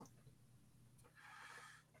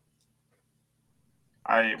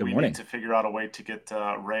Good We need morning. to figure out a way to get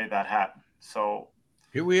Ray that hat. So,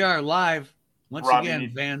 Here we are live once Rob,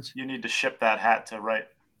 again, fans. you need to ship that hat to Ray.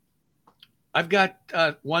 I've got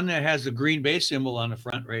one that has the Green Bay symbol on the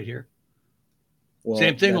front right here. Well,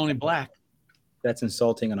 Same thing, only black. that's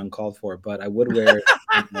insulting and uncalled for. But I would wear,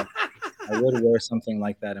 I would wear something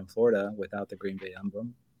like that in Florida without the Green Bay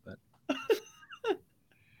emblem. But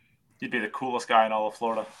You'd be the coolest guy in all of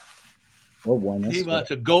Florida. or warmest. He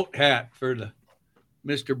wants a goat hat for the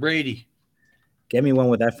Mr. Brady. Get me one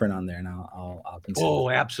with Efren on there, and I'll consider. Oh,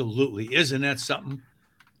 absolutely! Isn't that something?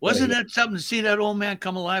 Wasn't that something to see that old man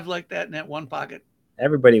come alive like that in that one pocket?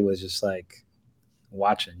 Everybody was just like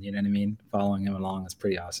watching. You know what I mean? Following him along. It's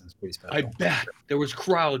pretty awesome. It's pretty special. I bet there was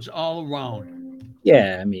crowds all around.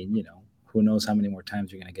 Yeah, I mean, who knows how many more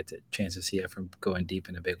times you're gonna get the chance to see it from going deep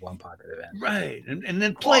in a big one pocket event. Right, and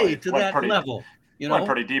then play to that level. Went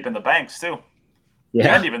pretty deep in the banks too.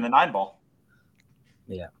 Yeah, and even the 9-ball.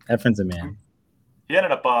 Yeah, Efren's a man. He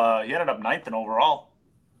ended up ninth in overall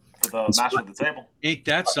for the Master of the Table. Ain't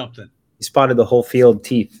that something? He spotted the whole field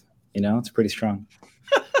teeth. It's pretty strong.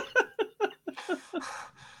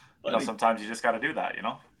 Sometimes you just got to do that.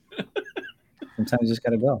 Sometimes you just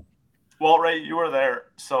got to go. Well, Ray, you were there,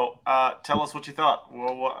 so tell us what you thought.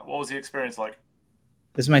 What was the experience like?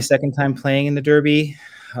 This is my second time playing in the Derby.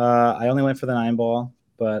 I only went for the 9-ball,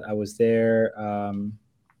 but I was there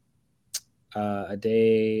a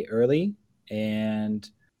day early and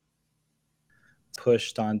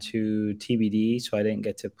pushed onto TBD, so I didn't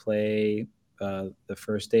get to play the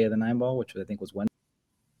first day of the 9-ball, which I think was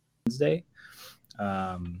Wednesday.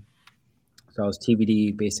 So I was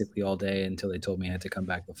TBD basically all day until they told me I had to come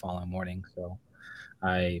back the following morning. So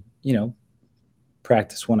I,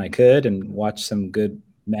 practiced when I could and watched some good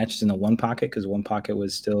matches in the one pocket because one pocket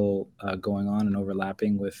was still going on and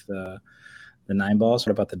overlapping with the 9-ball.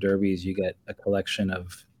 So about the Derbies, you get a collection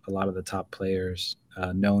of a lot of the top players,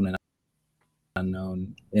 known and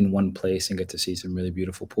unknown, in one place and get to see some really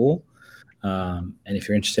beautiful pool. And if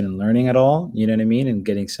you're interested in learning at all, you know what I mean, and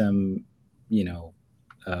getting some,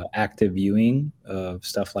 active viewing of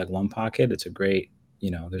stuff like one pocket, it's a great,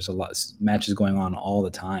 there's a lot of matches going on all the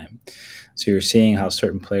time. So you're seeing how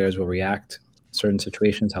certain players will react in certain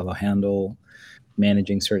situations, how they'll handle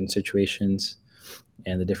managing certain situations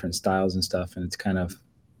and the different styles and stuff. And it's kind of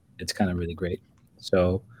really great.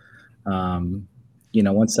 So,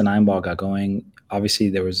 once the 9-ball got going, obviously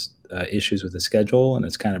there was issues with the schedule and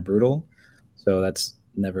it's kind of brutal. So that's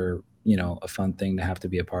never, a fun thing to have to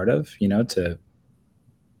be a part of, to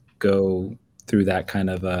go through that kind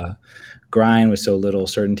of grind with so little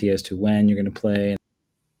certainty as to when you're going to play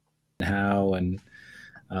and how and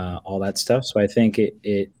all that stuff. So I think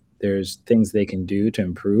there's things they can do to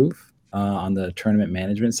improve on the tournament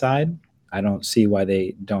management side. I don't see why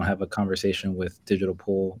they don't have a conversation with Digital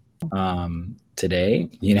Pool today,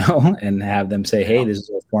 and have them say, hey, this is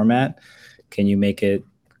a format. Can you make it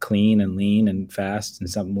clean and lean and fast and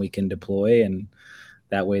something we can deploy? And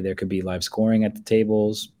that way there could be live scoring at the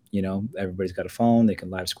tables. Everybody's got a phone. They can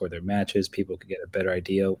live score their matches. People could get a better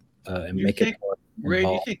idea and make it more Ray, do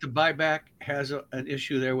you think the buyback has an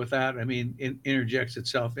issue there with that? I mean, interjects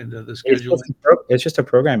itself into the scheduling? It's just a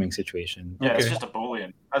programming situation. Yeah, it's just a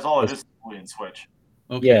Boolean. That's all it is, a Boolean switch.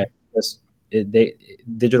 Okay. Yeah,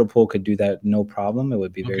 Digital Pool could do that no problem. It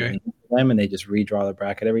would be very easy for them, and they just redraw the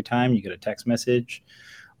bracket every time. You get a text message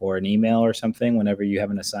or an email or something whenever you have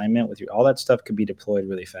an assignment with all that stuff could be deployed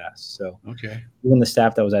really fast. So even the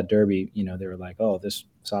staff that was at Derby, they were like, oh, this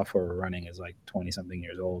software we're running is like 20 something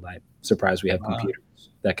years old. I'm surprised we have computers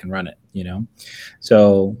that can run it,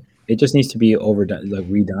 So it just needs to be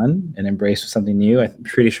redone and embraced with something new. I'm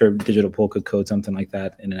pretty sure Digital Pool could code something like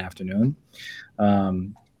that in an afternoon.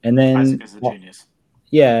 And then Isaac is a genius.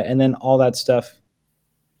 Yeah, and then all that stuff,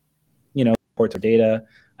 reports of data.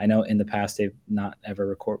 I know in the past they've not ever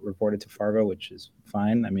reported to Fargo, which is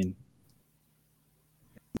fine. I mean,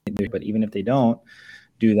 but even if they don't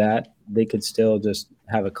do that, they could still just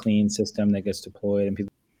have a clean system that gets deployed, and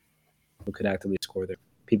people could actively score their.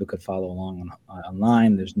 People could follow along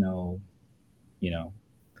online. There's no, none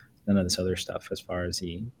of this other stuff as far as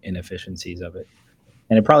the inefficiencies of it,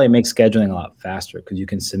 and it probably makes scheduling a lot faster because you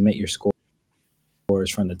can submit your scores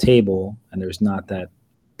from the table, and there's not that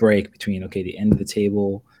break between the end of the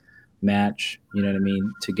table match,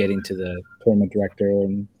 to getting to the tournament director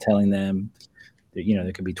and telling them that,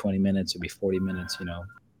 there could be 20 minutes, it'd be 40 minutes, you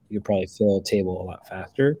could probably fill a table a lot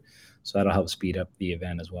faster. So that'll help speed up the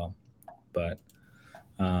event as well. But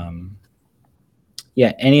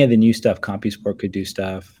any of the new stuff, CompuSport could do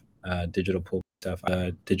stuff, Digital Pool stuff,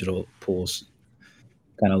 Digital Pool's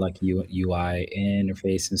kind of like UI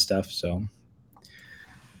interface and stuff. So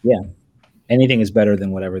anything is better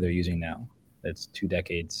than whatever they're using now. That's 2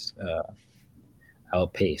 decades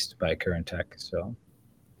outpaced by current tech. So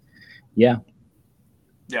yeah,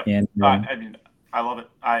 Yep. and I mean, I love it.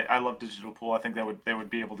 I love Digital Pool. I think they would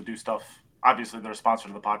be able to do stuff. Obviously, they're a sponsor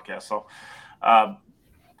of the podcast, so um,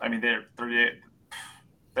 I mean, they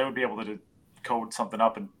would be able to code something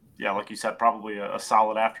up, and yeah, like you said, probably a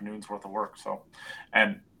solid afternoon's worth of work. So,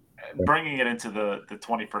 and bringing it into the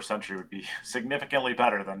 21st century would be significantly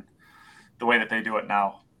better than the way that they do it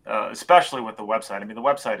now, especially with the website. I mean, the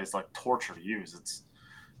website is like torture to use. It's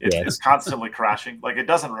yes, constantly crashing. Like it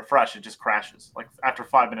doesn't refresh; it just crashes. Like after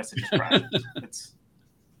 5 minutes, it just crashes. It's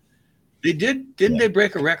They didn't they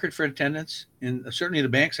break a record for attendance? And certainly the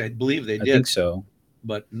banks, I believe they I did. think so.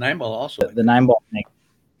 But Nine Ball also. The 9 ball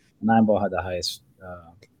had the highest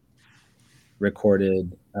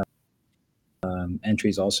recorded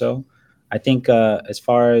entries also. I think as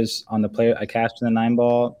far as on the player, I cashed in the 9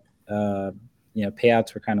 ball.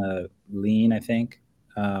 Payouts were kind of lean. I think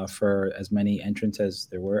for as many entrants as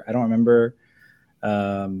there were. I don't remember.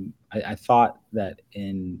 I thought that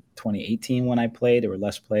in 2018 when I played, there were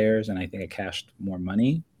less players, and I think I cashed more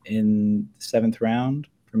money in the 7th round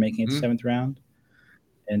for making it to 7th round,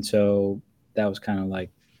 and so that was kind of like,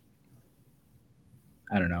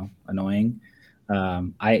 I don't know, annoying.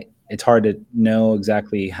 It's hard to know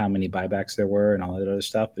exactly how many buybacks there were and all that other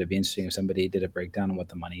stuff, but it'd be interesting if somebody did a breakdown on what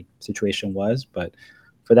the money situation was. But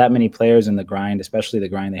for that many players in the grind, especially the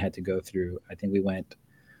grind they had to go through, I think we went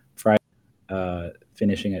Friday,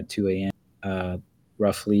 finishing at 2 a.m.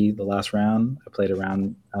 Roughly the last round. I played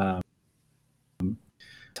around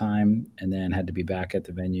time and then had to be back at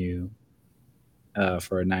the venue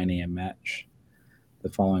for a 9 a.m. match the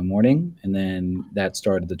following morning, and then that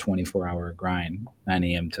started the 24-hour grind, 9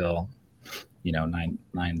 a.m. till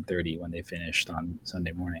 9:30 when they finished on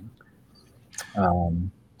Sunday morning.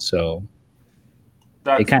 So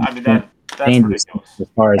it kind of that's changes ridiculous. as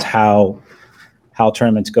far as how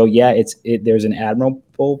tournaments go. Yeah, there's an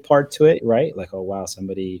admirable part to it, right? Like, oh wow,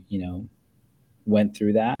 somebody went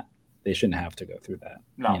through that. They shouldn't have to go through that.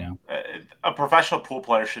 No, a professional pool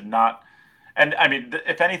player should not. And I mean,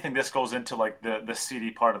 if anything, this goes into like the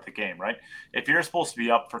seedy part of the game, right? If you're supposed to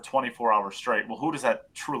be up for 24 hours straight, well, who does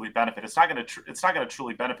that truly benefit? It's not going to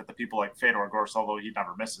truly benefit the people like Fedor Gors, although he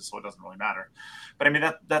never misses, so it doesn't really matter. But I mean,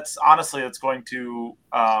 that's honestly, it's going to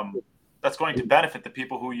benefit the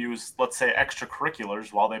people who use, let's say,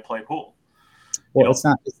 extracurriculars while they play pool. Well,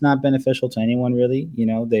 it's not beneficial to anyone really.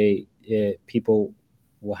 People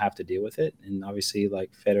will have to deal with it, and obviously,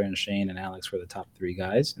 like Federer and Shane and Alex were the top 3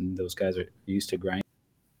 guys, and those guys are used to grinding.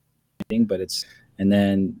 But and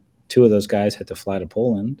then 2 of those guys had to fly to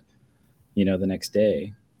Poland, the next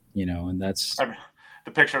day, and that's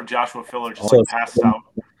the picture of Joshua Filler just like passed out.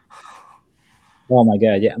 Oh my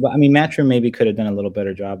God, yeah. But I mean, Matchroom maybe could have done a little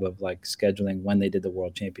better job of like scheduling when they did the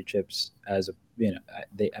World Championships as the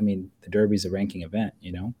Derby's a ranking event,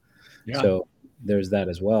 Yeah. So there's that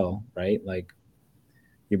as well, right? Like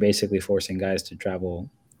you're basically forcing guys to travel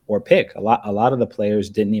or pick. A lot of the players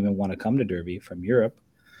didn't even want to come to Derby from Europe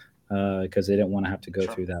because they didn't want to have to go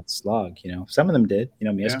through that slog. Some of them did.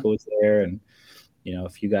 Mieszko was there, and a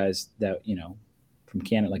few guys that from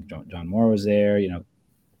Canada, like John Moore was there.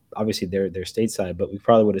 Obviously they're stateside, but we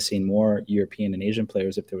probably would have seen more European and Asian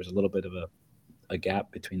players if there was a little bit of a gap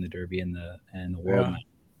between the Derby and the World. Yeah.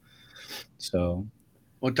 So,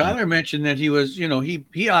 well, Tyler mentioned that he was,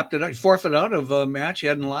 he opted out, forfeit out of a match he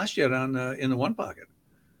hadn't lost yet in the one pocket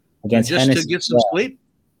against just Hennessy, to get some sleep.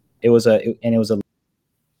 It was a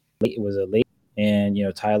late,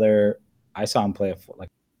 and Tyler, I saw him play like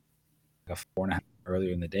a 4.5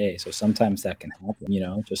 earlier in the day, so sometimes that can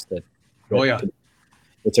happen. Just that. Oh yeah.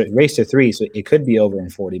 It's a race to 3, so it could be over in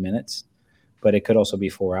 40 minutes, but it could also be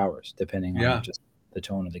 4 hours, depending on just the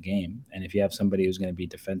tone of the game. And if you have somebody who's going to be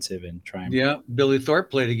defensive and try and... Yeah, Billy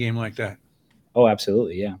Thorpe played a game like that. Oh,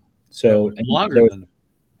 absolutely, yeah. So longer than...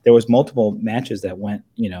 There was multiple matches that went,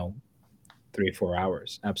 3 or 4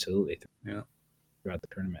 hours, absolutely, throughout the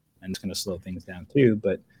tournament. And it's going to slow things down too,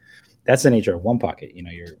 but that's the nature of one pocket.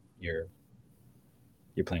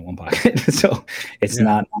 You're playing one pocket, so it's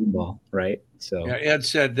not handball, right? So Ed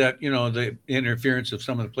said that the interference of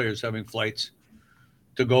some of the players having flights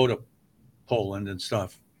to go to Poland and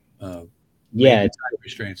stuff. It's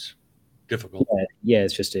restraints difficult. Yeah,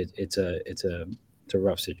 it's just it's a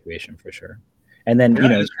rough situation for sure. And then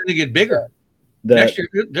it's going to get bigger next year.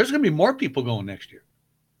 There's going to be more people going next year.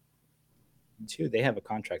 Too, they have a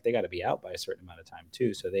contract. They got to be out by a certain amount of time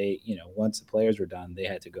too. So they, once the players were done, they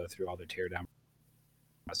had to go through all their teardown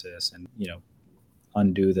process and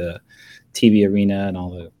undo the TV arena and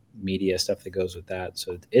all the media stuff that goes with that.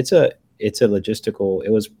 So it's a logistical.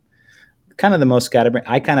 It was kind of the most scatterbrained.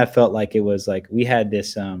 I kind of felt like it was like we had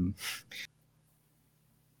this Coast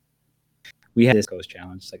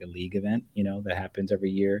Challenge, it's like a league event, that happens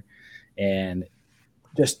every year, and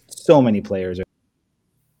just so many players are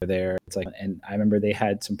there. It's like, and I remember they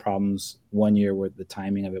had some problems one year where the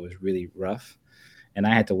timing of it was really rough, and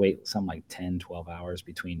I had to wait something like 10, 12 hours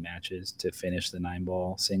between matches to finish the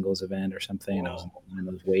 9-ball singles event or something. And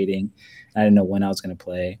I was waiting. I didn't know when I was going to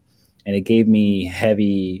play, and it gave me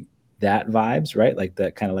heavy that vibes, right? Like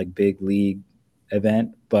that kind of like big league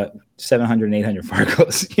event, but 700 and 800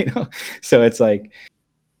 Fargos, So it's like,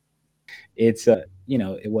 it's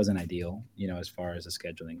it wasn't ideal, as far as the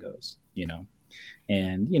scheduling goes,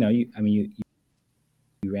 and you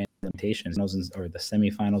ran limitations or the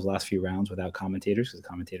semifinals, last few rounds without commentators because the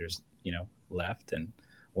commentators, left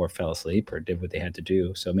or fell asleep or did what they had to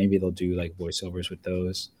do. So maybe they'll do like voiceovers with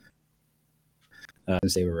those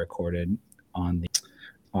since they were recorded on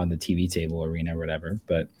the TV table arena or whatever.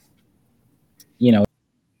 But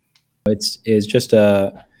it's just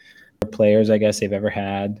players, I guess, they've ever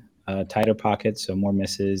had tighter pockets, so more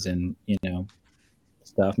misses and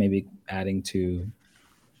stuff. Maybe adding to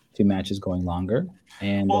matches going longer.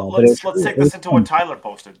 And let's take this into what Tyler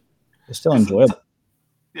posted. It's still enjoyable.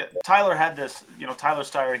 Yeah, Tyler had this. Tyler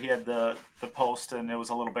Steyer, he had the post, and it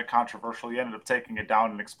was a little bit controversial. He ended up taking it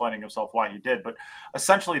down and explaining himself why he did. But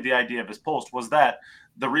essentially, the idea of his post was that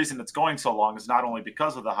the reason it's going so long is not only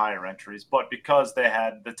because of the higher entries, but because they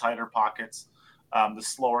had the tighter pockets, the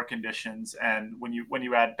slower conditions, and when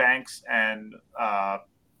you add banks and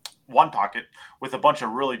one pocket with a bunch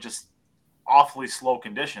of really just awfully slow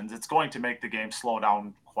conditions, it's going to make the game slow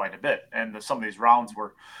down quite a bit. And some of these rounds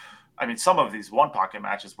were, some of these one pocket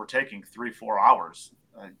matches were taking 3-4 hours.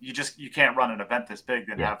 You can't run an event this big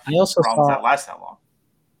and have rounds that last that long.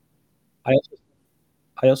 I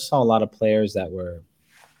also saw a lot of players that were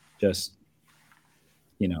just,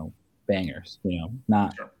 bangers,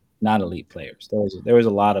 not elite players. There was a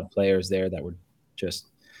lot of players there that were just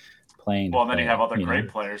playing. Well, and then you have other great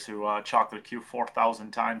players who chalk their cue 4,000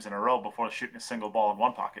 times in a row before shooting a single ball in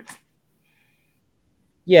one pocket.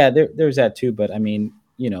 Yeah, there's that too. But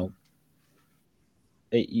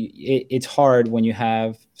it's hard when you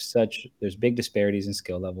have there's big disparities in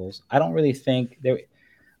skill levels. I don't really think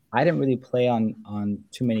I didn't really play on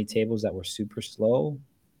too many tables that were super slow.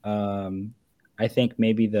 I think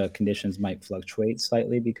maybe the conditions might fluctuate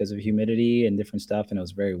slightly because of humidity and different stuff, and it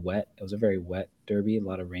was very wet. It was a very wet derby, a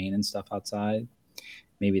lot of rain and stuff outside.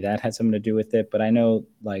 Maybe that had something to do with it. But I know,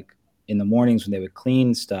 like, in the mornings when they would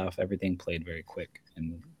clean stuff, everything played very quick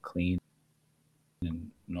and clean and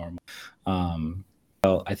normal.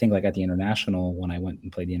 Well, I think like at the International, when I went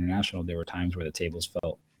and played the International, there were times where the tables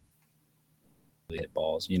felt hit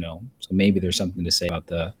balls, So maybe there's something to say about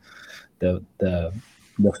the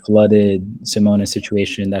flooded Simona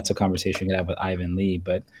situation. That's a conversation you could have with Ivan Lee.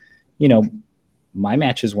 But, my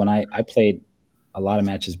matches, when I played a lot of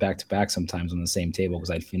matches back to back sometimes on the same table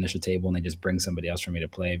because I'd finish a table and they just bring somebody else for me to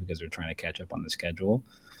play because they're trying to catch up on the schedule.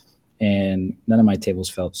 And none of my tables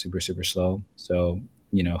felt super, super slow. So,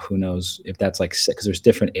 who knows if that's like because there's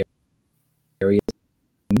different areas,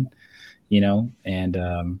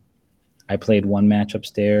 and I played one match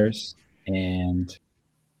upstairs, and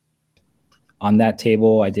on that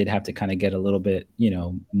table, I did have to kind of get a little bit,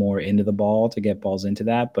 more into the ball to get balls into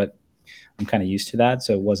that, but I'm kind of used to that.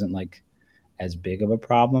 So it wasn't like as big of a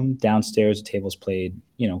problem. Downstairs, the tables played,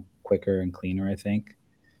 quicker and cleaner, I think.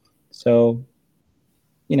 So,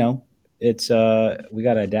 it's we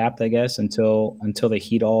got to adapt, I guess, until they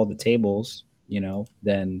heat all the tables,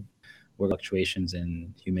 then we're fluctuations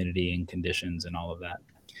in humidity and conditions and all of that.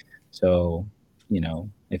 So,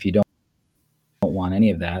 if you don't want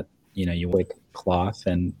any of that, you wick cloth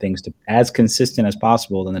and things to as consistent as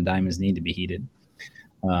possible, then the diamonds need to be heated.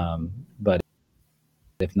 But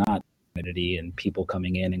if not, humidity and people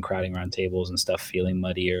coming in and crowding around tables and stuff feeling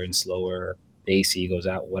muddier and slower, the AC goes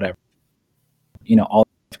out, whatever. All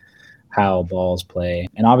how balls play.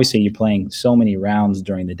 And obviously you're playing so many rounds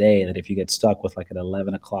during the day that if you get stuck with like an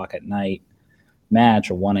 11 o'clock at night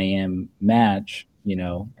match or 1 a.m. match,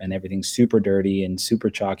 and everything's super dirty and super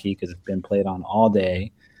chalky because it's been played on all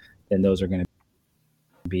day, then those are going to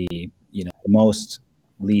be, the most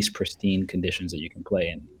least pristine conditions that you can play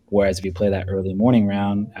in. Whereas if you play that early morning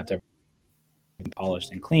round after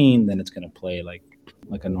polished and clean, then it's going to play like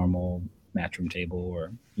a normal matchroom table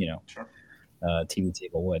or, Sure. TV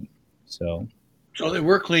table would. So they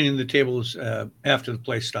were cleaning the tables after the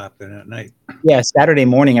play stopped then at night. Yeah, Saturday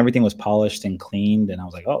morning, everything was polished and cleaned, and I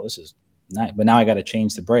was like, oh, this is nice. But now I got to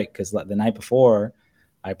change the break because the night before,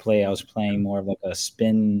 I was playing more of like a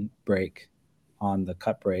spin break on the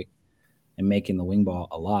cut break and making the wing ball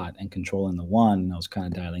a lot and controlling the one. I was kind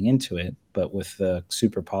of dialing into it, but with the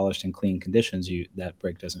super polished and clean conditions, that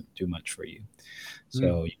break doesn't do much for you.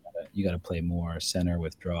 So you gotta play more center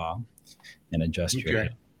with draw and adjust your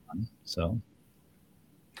hit. So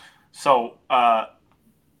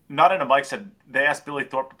Not in a Mike said they asked Billy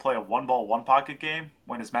Thorpe to play a 1-ball, 1-pocket game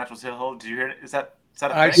when his match was Hill. Did you hear it? Is that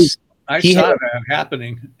a thing? I saw that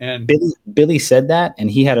happening, and Billy said that,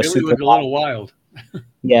 and he had a Billy super was a little wild.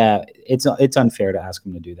 Yeah, it's unfair to ask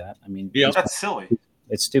him to do that. I mean, that's silly.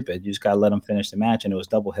 It's stupid. You just gotta let him finish the match, and it was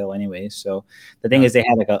double Hill anyway. So the thing is, they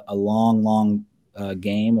had like a long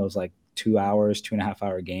game. It was like 2 hours, 2.5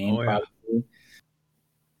 hour game, probably.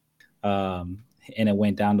 And it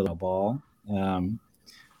went down to the ball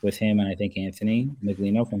with him and I think Anthony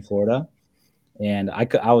Miglino from Florida. And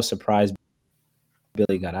I was surprised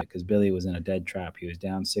Billy got out because Billy was in a dead trap. He was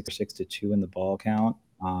down 6-2 in the ball count.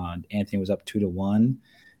 Anthony was up 2-1,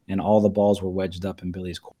 and all the balls were wedged up in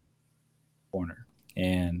Billy's corner.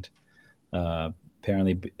 And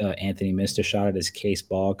apparently Anthony missed a shot at his case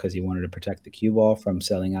ball because he wanted to protect the cue ball from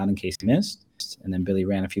selling out in case he missed. And then Billy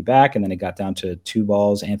ran a few back, and then it got down to 2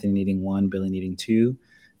 balls, Anthony needing 1, Billy needing 2.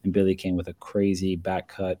 And Billy came with a crazy back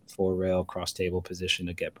cut 4-rail cross table position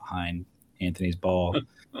to get behind Anthony's ball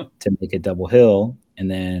to make it double Hill, and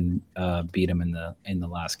then beat him in the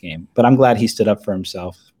last game. But I'm glad he stood up for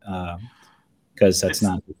himself because that's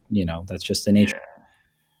not, that's just the nature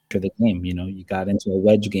of the game. You got into a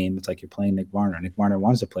wedge game. It's like you're playing Nick Varner. Nick Varner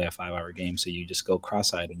wants to play a 5-hour game, so you just go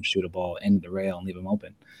cross-eyed and shoot a ball into the rail and leave him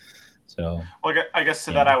open. So, well, I guess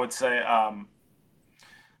to that I would say,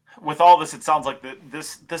 with all this, it sounds like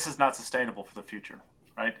this is not sustainable for the future,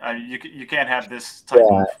 right? You can't have this type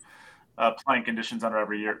of playing conditions under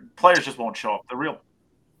every year. Players just won't show up.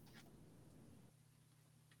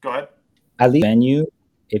 Go ahead. At least venue,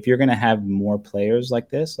 if you're going to have more players like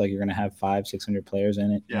this, like you're going to have 500-600 players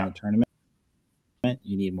in it in a tournament,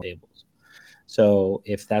 you need more tables. So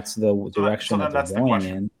if that's the direction that they're going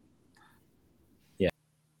in,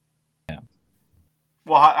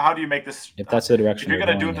 well, how do you make this? If that's the direction, if you're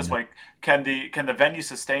going to do it this way, can the venue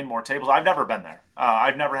sustain more tables? I've never been there.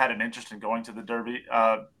 I've never had an interest in going to the Derby.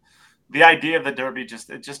 The idea of the Derby it's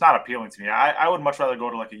just not appealing to me. I would much rather go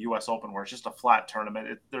to like a U.S. Open where it's just a flat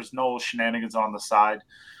tournament. There's no shenanigans on the side,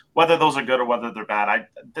 whether those are good or whether they're bad.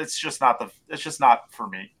 It's just not for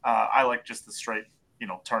me. I like just the straight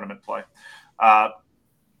tournament play.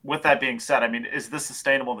 With that being said, I mean, is this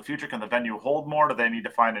sustainable in the future? Can the venue hold more? Do they need to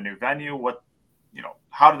find a new venue?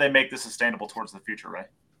 How do they make this sustainable towards the future, right?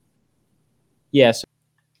 Yeah, so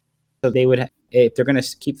they would, if they're going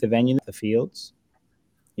to keep the venue, the fields,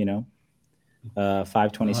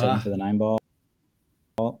 527 for the 9-ball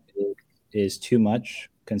is too much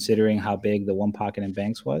considering how big the 1-pocket and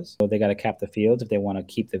Banks was. So they got to cap the fields if they want to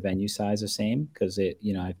keep the venue size the same, because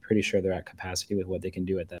I'm pretty sure they're at capacity with what they can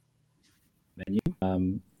do at that venue.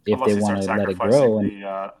 If they want to let it grow, and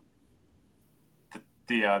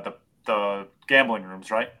the gambling rooms,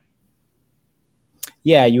 right?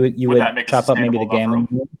 Yeah, you would chop up maybe the gambling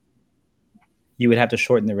room. You would have to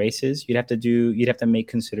shorten the races. You'd have to make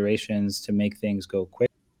considerations to make things go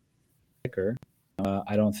quicker.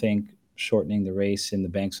 I don't think shortening the race in the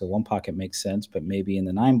Banks of 1-pocket makes sense, but maybe in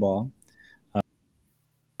the 9-ball.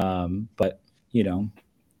 But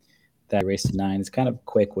that race to 9 is kind of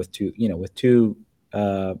quick with two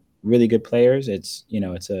really good players. It's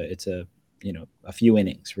a few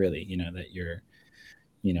innings really, that you're,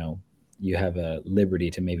 you have a liberty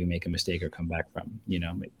to maybe make a mistake or come back from,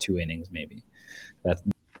 2 innings maybe. That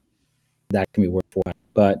can be worthwhile.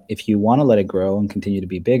 But if you want to let it grow and continue to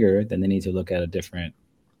be bigger, then they need to look at a different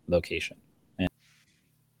location and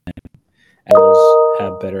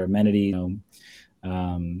have better amenities,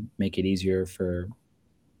 make it easier for,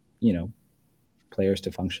 players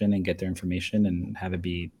to function and get their information and have it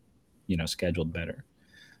be, scheduled better.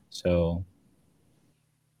 So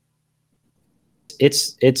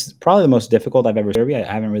it's probably the most difficult I've ever Derby. I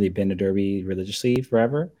haven't really been to Derby religiously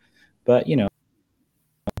forever, but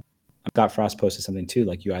Scott Frost posted something too,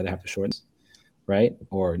 like you either have to shorten, right,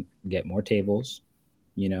 or get more tables,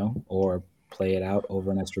 or play it out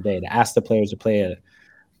over an extra day. To ask the players to play a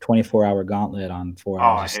 24-hour gauntlet on 4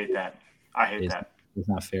 hours. I hate that. I hate that. It's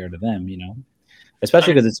not fair to them,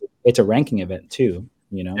 especially because it's a ranking event too,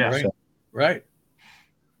 Yeah, so, right.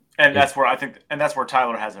 And that's where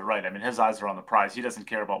Tyler has it right. I mean, his eyes are on the prize. He doesn't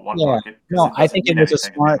care about 1 pocket. No, I think it was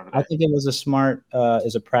a smart,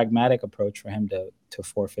 is a pragmatic approach for him to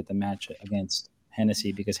forfeit the match against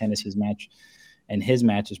Hennessy, because Hennessy's match and his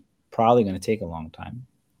match is probably going to take a long time,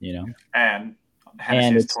 And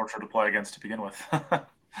Hennessy is torture to play against to begin with.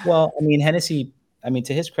 Well, I mean, Hennessy, I mean,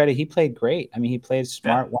 to his credit, he played great. I mean, he played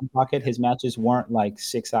smart, one pocket. His matches weren't like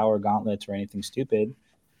 6-hour gauntlets or anything stupid.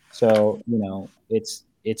 So, it's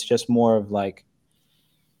just more of like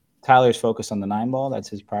Tyler's focused on the 9-ball. That's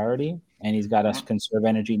his priority. And he's got to conserve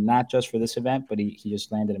energy, not just for this event, but he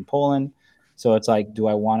just landed in Poland. So it's like, do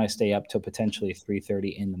I want to stay up till potentially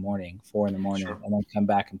 3:30 in the morning, 4 in the morning, and then come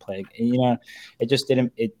back and play? And, it just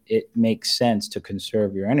didn't. It makes sense to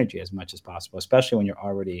conserve your energy as much as possible, especially when you're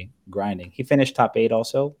already grinding. He finished top 8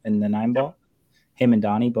 also in the 9-ball. Him and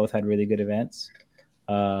Donnie both had really good events.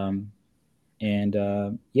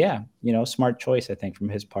 Smart choice, I think, from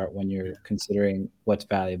his part when you're considering what's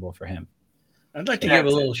valuable for him. I'd like to give a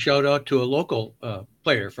little shout out to a local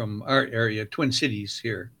player from our area, Twin Cities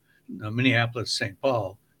here, Minneapolis, St.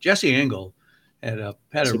 Paul. Jesse Engel had a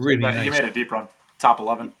really nice. He made a deep run, top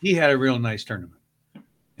 11. He had a real nice tournament,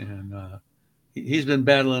 and he's been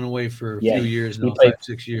battling away for a few years now,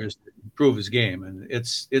 5-6 years, to improve his game, and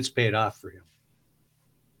it's paid off for him.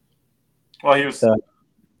 Well, he was.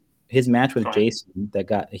 His match with Jason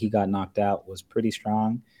he got knocked out was pretty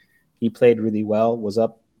strong. He played really well. Was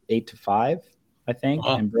up 8-5, I think,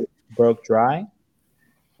 and broke dry.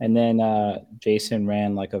 And then Jason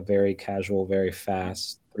ran like a very casual, very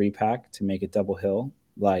fast 3-pack to make it double hill.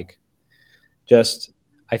 Like,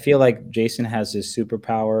 I feel like Jason has this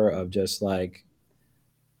superpower of just like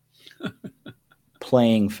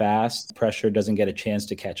playing fast. Pressure doesn't get a chance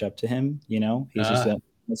to catch up to him. He's just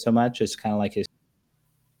so much. It's kind of like his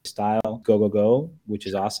style, go, which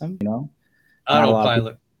is awesome.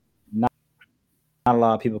 Autopilot. Not a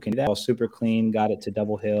lot of people can do that. Super clean, got it to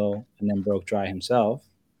double hill, and then broke dry himself,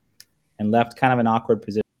 and left kind of an awkward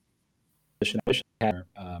position.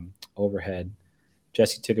 Overhead.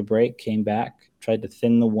 Jesse took a break, came back, tried to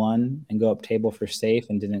thin the 1 and go up table for safe,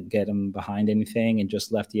 and didn't get him behind anything, and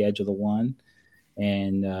just left the edge of the 1.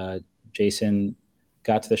 And Jason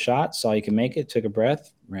got to the shot, saw he could make it, took a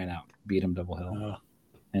breath, ran out, beat him double hill.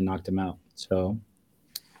 And knocked him out. So,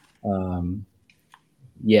 I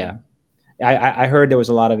heard there was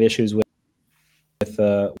a lot of issues with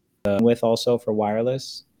also for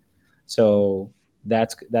wireless. So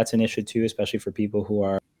that's an issue too, especially for people who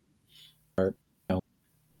are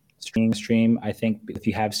stream. I think if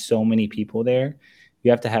you have so many people there,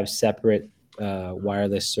 you have to have separate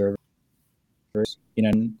wireless servers.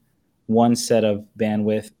 One set of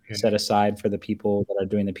bandwidth set aside for the people that are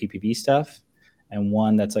doing the PPV stuff, and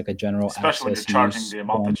one that's like a general especially access when you're charging the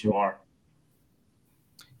amount that you are.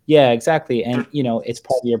 Yeah, exactly. And it's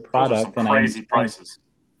part of your product. Those are some crazy prices.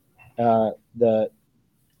 The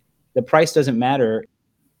price doesn't matter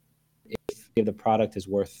if the product is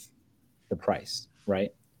worth the price,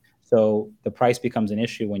 right? So the price becomes an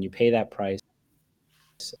issue when you pay that price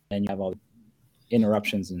and you have all the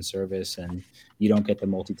interruptions in service and you don't get the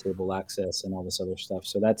multi-table access and all this other stuff.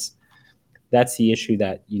 So that's the issue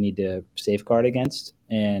that you need to safeguard against.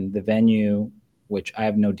 And the venue, which I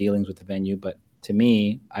have no dealings with the venue, but to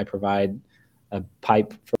me, I provide a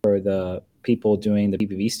pipe for the people doing the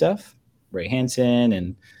PPV stuff, Ray Hansen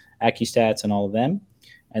and AccuStats and all of them,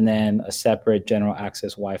 and then a separate general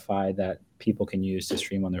access Wi-Fi that people can use to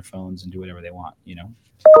stream on their phones and do whatever they want,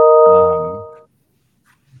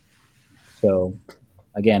 So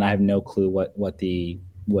again, I have no clue what the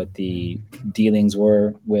dealings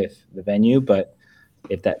were with the venue, but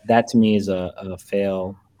if that to me is a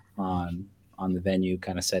fail on the venue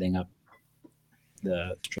kind of setting up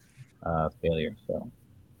the failure. So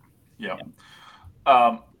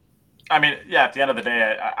I mean, at the end of the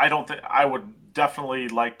day, I don't think I would definitely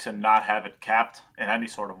like to not have it capped in any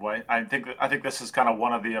sort of way. I think this is kind of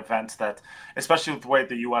one of the events that, especially with the way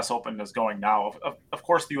the U.S. Open is going now. Of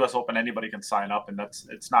course, the U.S. Open, anybody can sign up, and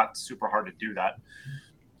it's not super hard to do that,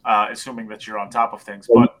 assuming that you're on top of things.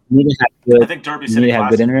 But I think Derby City Classic,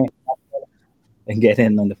 have good internet and get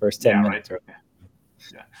in the first 10 minutes. Right?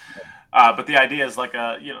 Yeah. But the idea is like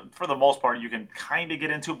for the most part, you can kind of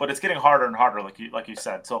get into, but it's getting harder and harder, like you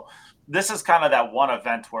said. So this is kind of that one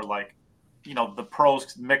event where the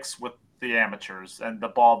pros mix with the amateurs and the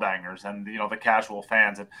ball bangers and the casual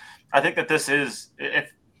fans. And I think that this is,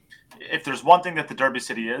 if there's one thing that the Derby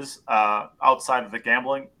City is outside of the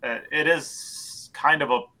gambling, it is kind of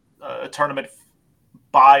a tournament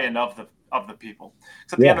by and of the people.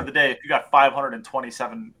 So at the end of the day, if you got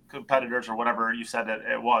 527 competitors or whatever you said that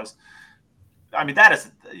it was, I mean, that is,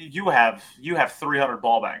 you have 300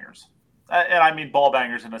 ball bangers. And I mean ball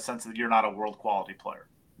bangers in the sense that you're not a world quality player.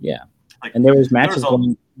 Yeah. And there was matches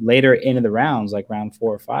going later into the rounds, like round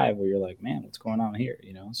 4 or 5, where you're like, man, what's going on here?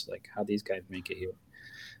 It's like how these guys make it here.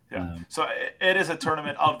 Yeah. So it is a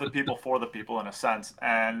tournament of the people for the people in a sense.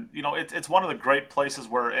 And, it's one of the great places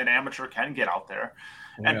where an amateur can get out there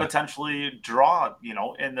and potentially draw,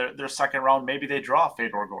 in their second round, maybe they draw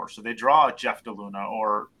Fedor Gore. So they draw Jeff DeLuna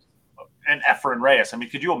or an Efren Reyes. I mean,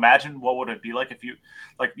 could you imagine what would it be like if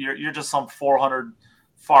you're just some 400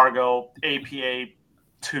 Fargo APA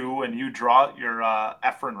 2 and you draw your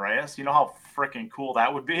Efren Reyes? You know how freaking cool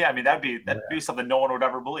that would be? I mean, that'd be something no one would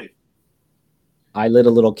ever believe. I lit a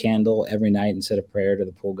little candle every night and said a prayer to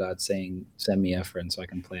the pool god saying, "Send me Efren so I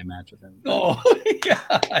can play a match with him." Oh, yeah,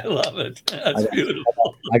 I love it. That's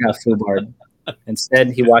beautiful. I got foobarred.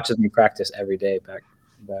 Instead, he watches me practice every day.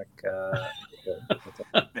 They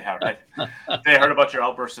heard about your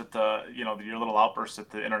outburst at your little outburst at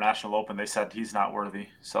the International Open. They said he's not worthy.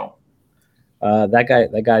 So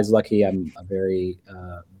that guy's lucky. I'm a very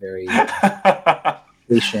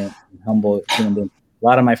patient, and humble human being. A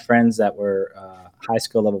lot of my friends that were high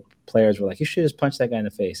school level players were like, "You should just punch that guy in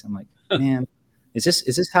the face." I'm like, man, is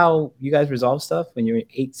this how you guys resolve stuff? When you're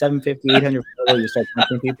 750, 800, you start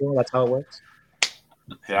punching people? That's how it works?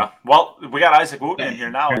 Yeah. Well, we got Isaac Wooten in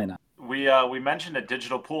here now. We mentioned a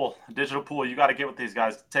digital pool. You got to get with these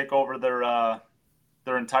guys. Take over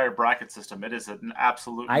their entire bracket system. It is an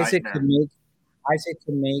absolute nightmare.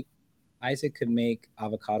 Isaac could make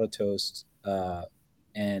avocado toast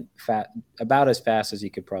and about as fast as he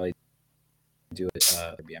could probably do it.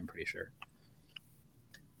 I'm pretty sure.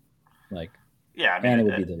 Yeah, I mean, and it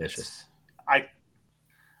would be delicious.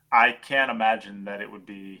 I can't imagine that it would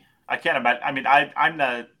be. I can't imagine. I mean,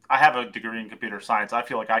 I have a degree in computer science. I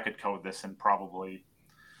feel like I could code this in probably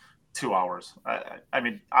 2 hours. I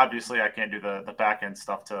mean, obviously, I can't do the back end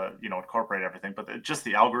stuff to incorporate everything, but just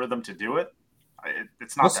the algorithm to do it,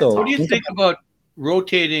 it's not. Also, what do you think about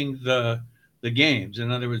rotating the games?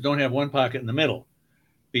 In other words, don't have one pocket in the middle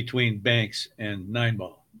between Banks and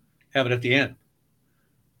 9-ball. Have it at the end.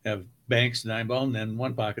 Have Banks, 9-ball, and then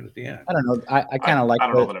one pocket at the end. I don't know. I kind of like. I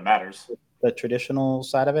don't know that it matters. The traditional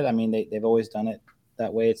side of it. I mean, they've always done it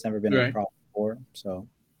that way. It's never been a problem before. So,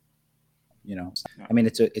 I mean,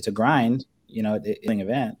 it's a grind. It's an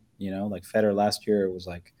event. Like Federer last year was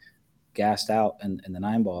like gassed out in the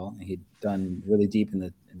 9-ball, and he'd done really deep in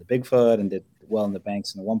the Bigfoot and did well in the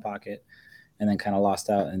Banks in the one pocket, and then kind of lost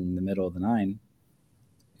out in the middle of the 9.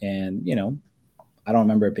 And I don't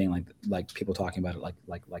remember it being like people talking about it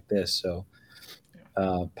like this. So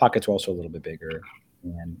pockets were also a little bit bigger,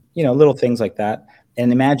 and little things like that.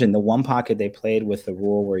 And imagine the one pocket they played with the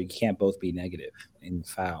rule where you can't both be negative in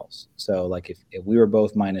fouls. So like if we were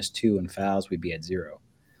both -2 in fouls, we'd be at 0.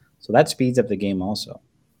 So that speeds up the game also.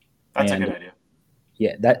 That's a good idea.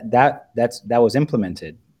 Yeah, that was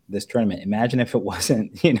implemented this tournament. Imagine if it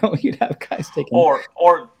wasn't, you'd have guys taking or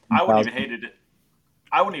I wouldn't even hate it.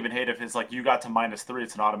 I wouldn't even hate if it's like you got to -3,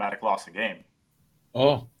 it's an automatic loss of game.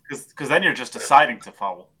 Oh, because then you're just deciding to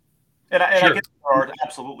foul. And I get there are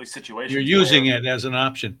absolutely situations. You're using it as an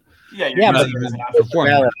option. Yeah, but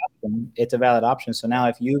it's a valid option. So now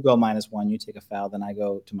if you go -1, you take a foul, then I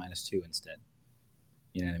go to -2 instead.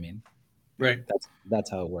 You know what I mean? Right. That's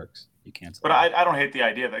how it works. You cancel. But I don't hate the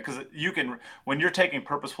idea of that, because you can, when you're taking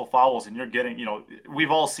purposeful fouls and you're getting,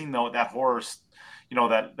 we've all seen that horror,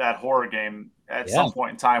 that horror game at some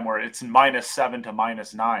point in time where it's -7 to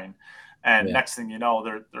 -9. And next thing you know,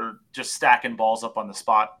 they're just stacking balls up on the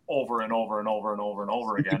spot over and over and over and over and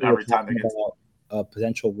over again every time they get a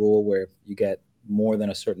potential rule where if you get more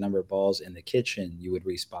than a certain number of balls in the kitchen, you would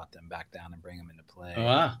respot them back down and bring them into play.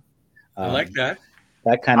 I like that.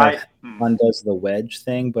 That kind of undoes the wedge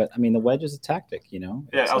thing, but I mean the wedge is a tactic, Yeah,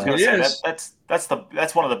 I was going to say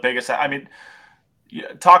that's one of the biggest. I mean,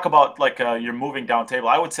 talk about you're moving down table.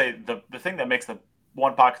 I would say the thing that makes the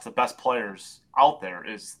one pockets the best players out there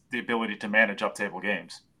is the ability to manage up table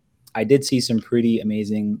games. I did see some pretty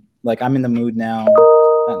amazing. I'm in the mood now,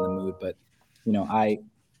 not in the mood, but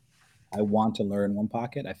I want to learn one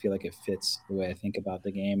pocket. I feel like it fits the way I think about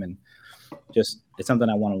the game, and just it's something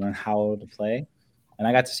I want to learn how to play. And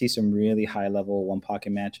I got to see some really high level one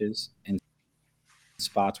pocket matches in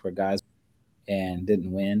spots where guys and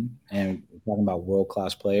didn't win. And we're talking about world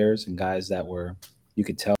class players and guys that you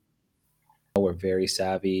could tell were very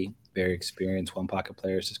savvy, very experienced one pocket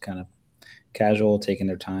players, just kind of casual, taking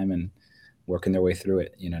their time and working their way through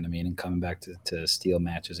it. You know what I mean? And coming back to steal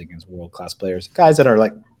matches against world class players, guys that are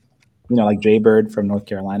like Jay Bird from North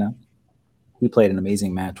Carolina. He played an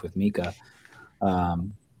amazing match with Mika.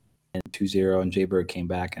 And 2-0, and Jay Bird came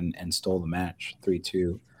back and stole the match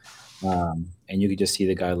 3-2. And you could just see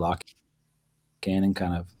the guy lock in and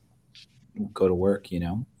kind of go to work,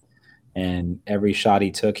 And every shot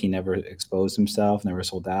he took, he never exposed himself, never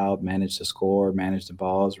sold out, managed to score, managed the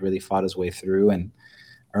balls, really fought his way through, and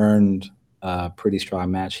earned a pretty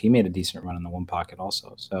strong match. He made a decent run in the one pocket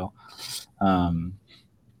also. So, um,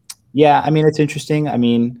 yeah, I mean, it's interesting. I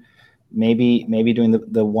mean, maybe doing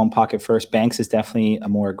the one pocket first. Banks is definitely a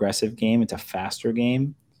more aggressive game. It's a faster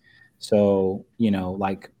game. So,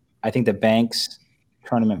 like I think the Banks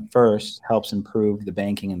tournament first helps improve the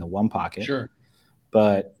banking in the one pocket. Sure.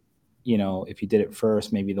 But, if you did it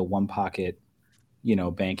first, maybe the one pocket,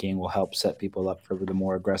 banking will help set people up for the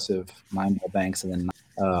more aggressive nine ball banks. And then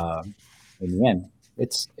in the end,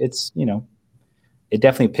 it's it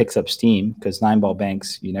definitely picks up steam because nine ball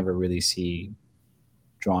banks, you never really see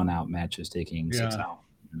drawn out matches taking 6 Yeah. hours. You know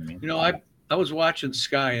what I mean? You know, I was watching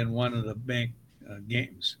Sky in one of the bank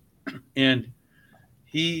games, and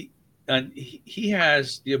he he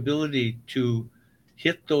has the ability to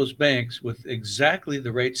hit those banks with exactly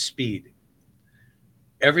the right speed.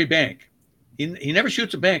 Every bank, he never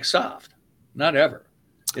shoots a bank soft, not ever.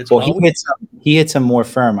 It's Well, always he hits them more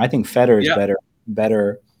firm. I think Federer is yeah.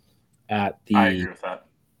 better at I agree with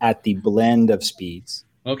that. the blend of speeds.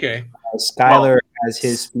 Okay. Skyler has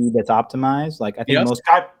his speed that's optimized. Like I think Yep. most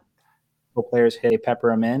Sky players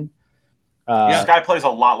pepper him in. Yeah. Sky plays a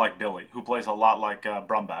lot like Billy, who plays a lot like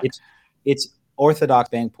Brumback. It's orthodox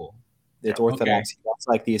bank pool. It's Yeah. orthodox. That's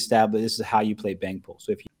like the established. This is how you play bank pool.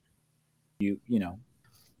 So if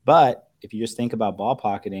but if you just think about ball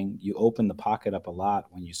pocketing, you open the pocket up a lot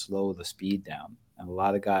when you slow the speed down. And a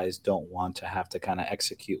lot of guys don't want to have to kind of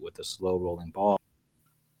execute with the slow rolling ball.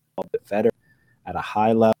 But Federer at a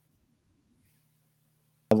high level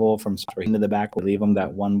from straight into the back will leave him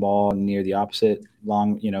that one ball near the opposite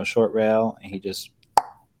long, short rail, and he just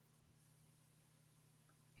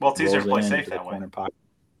Well, it's easier rolls to it play in safe into the that way. corner pocket.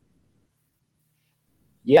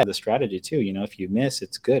 Yeah, the strategy too. If you miss,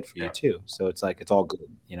 it's good for you Yeah. too. So it's like it's all good.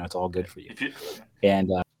 It's all good for you. If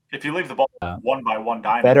And you leave the ball one by one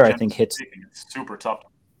diamond, Federer, I generally think, hits speaking, it's super tough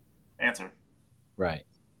to answer. right.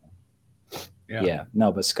 Yeah. Yeah,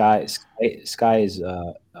 no, but Sky is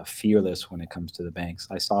fearless when it comes to the banks.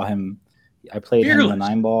 I saw him. I played him in the Fearless.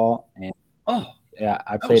 nine ball, and Oh, yeah,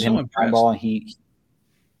 I I was played him so in the nine impressed. ball, and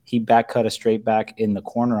he back cut a straight back in the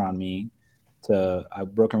corner on me. I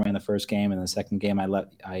broke him in the first game, and the second game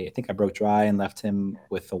I think I broke dry and left him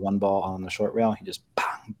with the one ball on the short rail. He just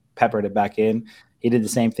peppered it back in. He did the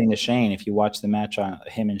same thing to Shane. If you watch the match on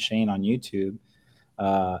him and Shane on YouTube,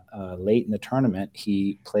 late in the tournament,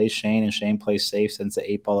 he plays Shane, and Shane plays safe, sends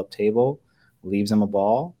the 8 ball up table, leaves him a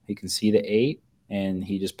ball. He can see the 8, and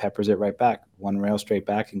he just peppers it right back, one rail straight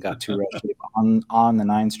back, and got 2 rails straight on the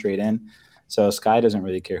 9 straight in. So Sky doesn't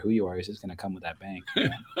really care who you are; he's just going to come with that bank.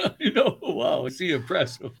 Wow, is he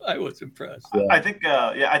impressive? I was impressed. Yeah. I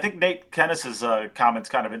think Nate Kennis's comment's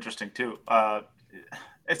kind of interesting too.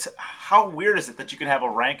 It's how weird is it that you can have a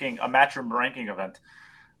matchroom ranking event?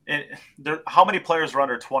 How many players are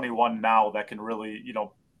under 21 now that can really,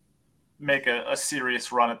 make a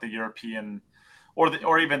serious run at the European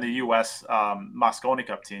or even the U.S. Mosconi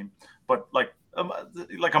Cup team? But like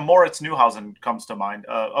a Moritz Neuhausen comes to mind.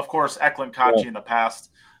 Of course, Eklund Kachi in the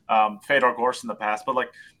past, Fedor Gorst in the past. But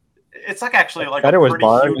like, it's like actually like Federer a was pretty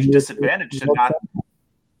barred huge and he was disadvantage to world not. champion.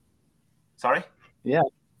 Sorry. Yeah,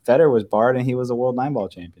 Federer was barred and he was a world 9 ball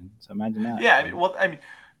champion. So imagine that. Yeah,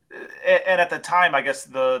 and at the time, I guess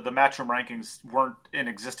the matchroom rankings weren't in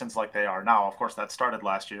existence like they are now. Of course, that started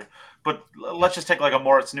last year. But let's just take like a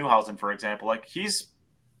Moritz Neuhausen for example. Like he's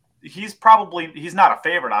not a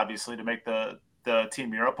favorite, obviously, to make the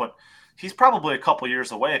Team Europe, but he's probably a couple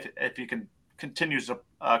years away if he continues to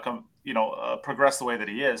progress the way that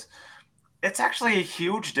he is. It's actually a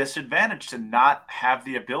huge disadvantage to not have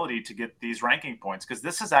the ability to get these ranking points because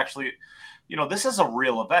this is actually, this is a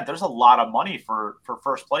real event. There's a lot of money for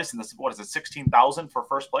first place in this. What is it, 16,000 for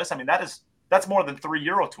first place? I mean, that's more than 3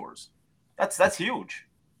 Euro tours. That's huge.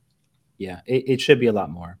 Yeah, it should be a lot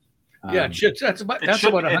more. Yeah, it should. That's about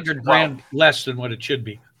 $100 grand less than what it should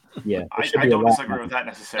be. Yeah, I don't disagree with that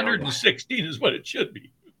necessarily. 116 is what it should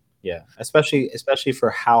be. Yeah, especially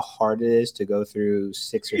for how hard it is to go through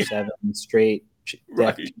 6 or 7 straight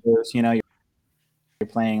Right. tours. You're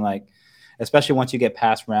playing like, especially once you get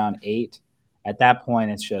past round 8. At that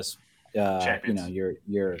point, it's just you're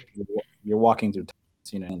walking through,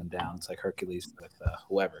 them down. It's like Hercules with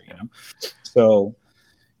whoever, So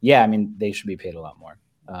yeah, I mean they should be paid a lot more.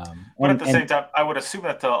 But at the same time, I would assume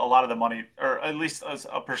that a lot of the money, or at least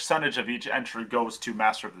a percentage of each entry, goes to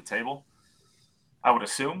Master of the Table. I would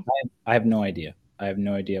assume. I have no idea. I have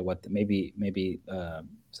no idea what maybe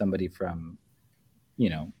somebody from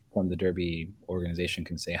the Derby organization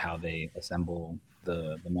can say how they assemble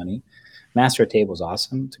the money. Master of Table is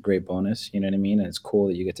awesome. It's a great bonus. You know what I mean? And it's cool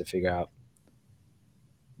that you get to figure out.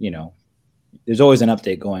 There's always an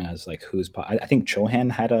update going as like I think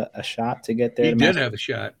Chohan had a shot to get there. He to did Master, have a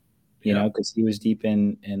shot. because he was deep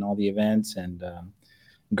in all the events. And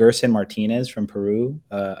Gerson Martinez from Peru,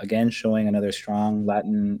 again showing another strong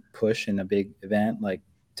Latin push in a big event like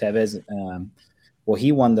Tevez. Well,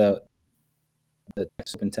 he won the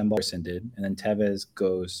Texas Open 10 ball. Gerson did, and then Tevez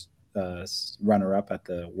goes runner up at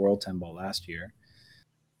the World 10 ball last year.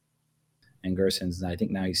 And Gerson's, I think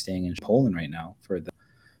now he's staying in Poland right now for the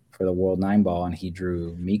World 9 ball, and he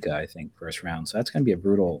drew Mika, I think, first round. So that's going to be a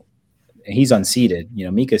brutal. And he's unseeded.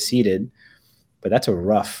 Mika's seeded, but that's a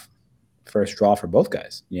rough first draw for both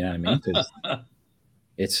guys. You know what I mean? Because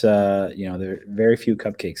it's there are very few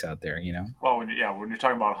cupcakes out there. Well, when you're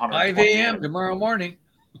talking about 5 a.m. tomorrow morning.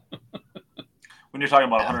 When you're talking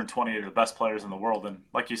about 128 of the best players in the world, and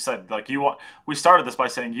like you said, we started this by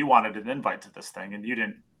saying you wanted an invite to this thing, and you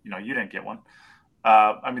didn't get one.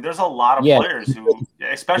 There's a lot of players who,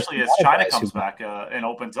 especially as China comes back and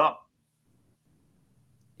opens up.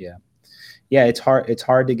 Yeah, it's hard. It's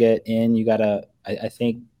hard to get in. You gotta. I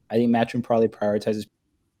think Matchroom probably prioritizes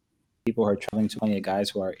people who are traveling to plenty of guys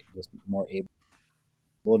who are just more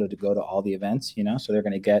able to go to all the events. So they're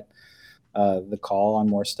going to get the call on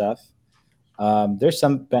more stuff. There's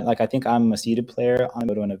some I think I'm a seeded player. I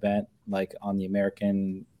go to an event like on the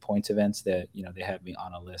American points events that they have me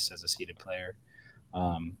on a list as a seeded player.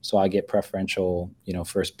 So I get preferential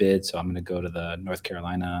first bid. So I'm going to go to the North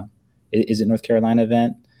Carolina. Is it North Carolina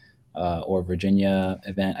event or Virginia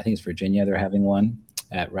event? I think it's Virginia. They're having one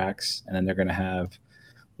at Rax, and then they're going to have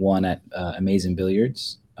one at Amazing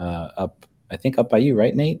Billiards up by you,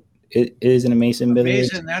 right, Nate? It is an Amazing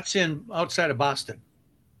Billiards. That's outside of Boston.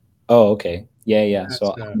 Oh, okay. Yeah. That's,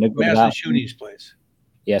 so Madison Shuney's place.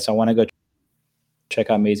 Yeah, so I want to go check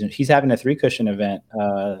out Amazing. He's having a 3-cushion event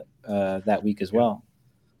that week as well.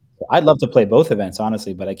 So I'd love to play both events,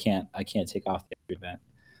 honestly, but I can't take off the event,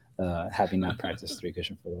 having not practiced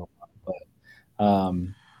 3-cushion for a while. But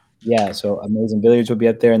so Amazing Billiards will be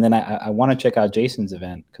up there, and then I want to check out Jason's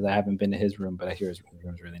event because I haven't been to his room, but I hear his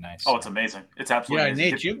room's really nice. Oh, it's amazing! It's absolutely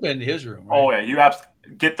amazing. Nate, you've been to his room, right? Oh yeah, you have to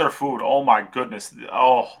get their food. Oh my goodness!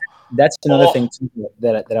 Oh, that's another thing too,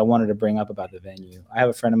 that I wanted to bring up about the venue. I have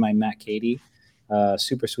a friend of mine, Matt Cady,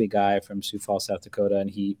 super sweet guy from Sioux Falls, South Dakota,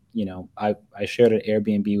 and he, I shared an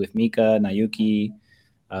Airbnb with Mika, Nayuki,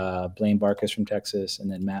 Blaine Barkas from Texas,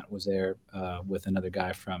 and then Matt was there with another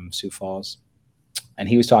guy from Sioux Falls. And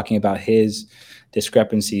he was talking about his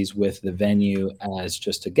discrepancies with the venue as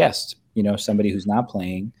just a guest, somebody who's not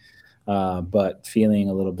playing, but feeling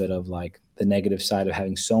a little bit of like the negative side of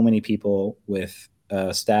having so many people with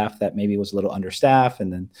staff that maybe was a little understaffed.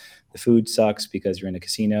 And then the food sucks because you're in a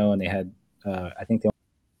casino, and they had, I think they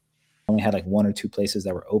only had like 1 or 2 places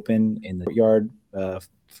that were open in the courtyard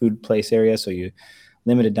food place area. So you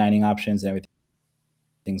limited dining options and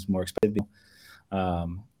everything's more expensive.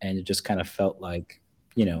 And it just kind of felt like,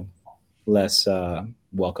 less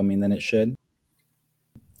welcoming than it should.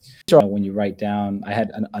 So when you write down, I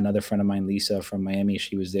had another friend of mine, Lisa from Miami.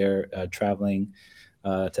 She was there traveling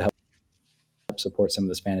to help support some of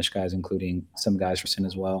the Spanish guys, including some guys from Sin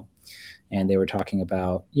as well. And they were talking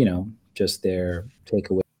about, just their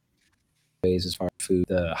takeaways as far as food,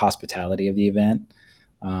 the hospitality of the event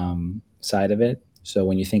side of it. So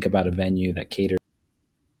when you think about a venue that caters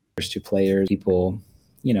to players, people,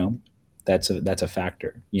 that's a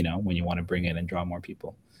factor, when you want to bring in and draw more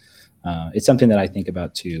people. It's something that I think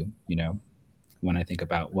about too, when I think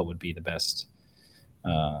about what would be the best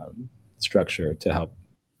structure to help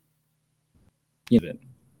it.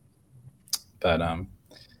 But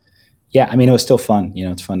it was still fun.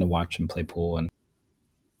 It's fun to watch and play pool and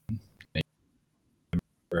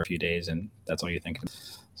for a few days, and that's all you're thinking.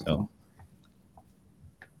 So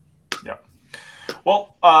yeah.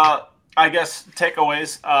 Well, I guess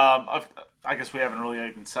takeaways. I guess we haven't really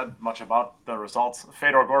even said much about the results.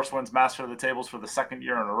 Fedor Gors wins Master of the Tables for the 2nd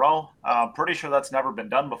year in a row. I'm pretty sure that's never been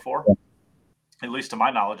done before. At least to my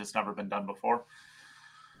knowledge, it's never been done before.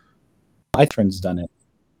 My friend's done it.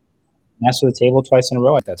 Master of the Table twice in a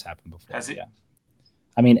row. That's happened before. Has he? Yeah.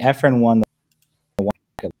 Efren won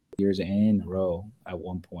the years in a row at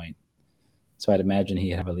one point. So I'd imagine he'd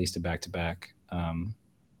have at least a back-to-back, 1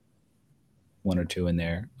 or 2 in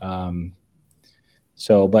there.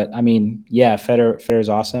 Federer's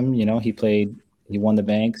awesome. He won the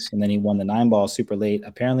Banks, and then he won the 9-ball super late.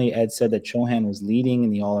 Apparently, Ed said that Chohan was leading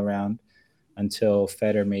in the all-around until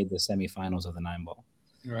Federer made the semifinals of the 9-ball.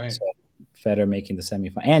 Right. So Federer making the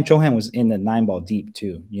semifinal, and Chohan was in the 9-ball deep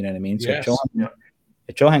too. You know what I mean? So yes. Chohan,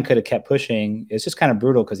 if Chohan could have kept pushing, it's just kind of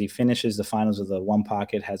brutal because he finishes the finals with the one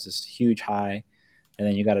pocket, has this huge high, and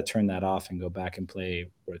then you got to turn that off and go back and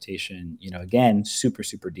play rotation. Again, super,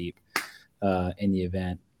 super deep in the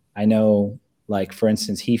event. I know, like, for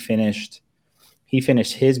instance, he finished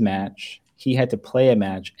his match. He had to play a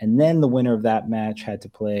match, and then the winner of that match had to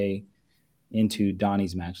play into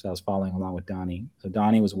Donnie's match that was following along with Donnie. So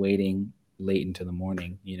Donnie was waiting late into the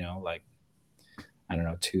morning, like, I don't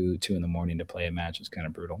know, 2 in the morning to play a match. It's kind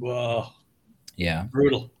of brutal. Whoa. Yeah.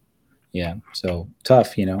 Brutal. Yeah. So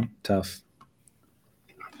tough, tough.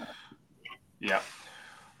 Yeah.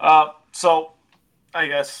 So I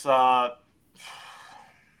guess, I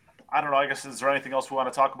don't know. I guess, is there anything else we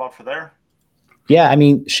want to talk about for there? Yeah. I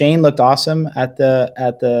mean, Shane looked awesome in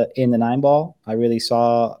the 9-ball. I really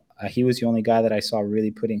saw, he was the only guy that I saw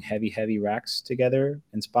really putting heavy racks together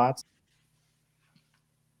in spots.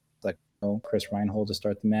 Like Chris Reinhold to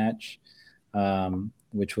start the match,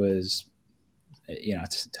 which was,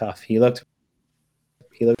 it's tough. He looked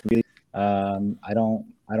really. I don't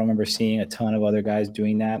remember seeing a ton of other guys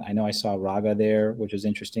doing that. I know I saw Raga there, which was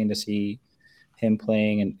interesting to see him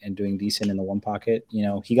playing and doing decent in the one pocket.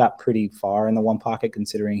 He got pretty far in the one pocket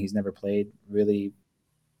considering he's never played really.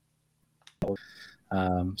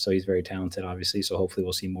 So he's very talented, obviously. So hopefully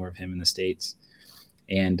we'll see more of him in the States.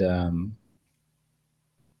 And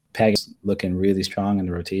Peg is looking really strong in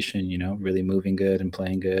the rotation, really moving good and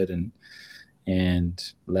playing good and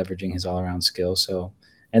leveraging his all-around skill. So,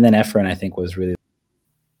 and then Efren, I think, was really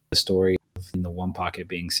the story in the one pocket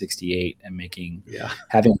being 68 and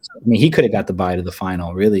he could have got the bye to the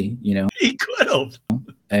final, really, He could have.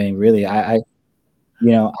 I mean, really, I'm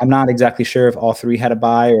not exactly sure if all three had a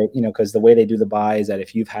bye or, because the way they do the bye is that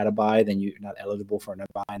if you've had a bye, then you're not eligible for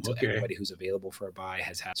another bye until everybody who's available for a bye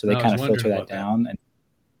has had. So they kind of filter that down. And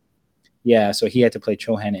yeah, so he had to play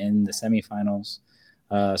Chohan in the semifinals.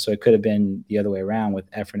 So it could have been the other way around with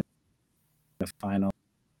Efren in the final,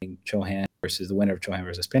 Chohan versus the winner of Chohan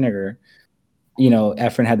versus Spinnaker.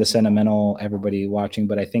 Efren had the sentimental everybody watching,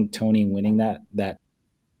 but I think Tony winning that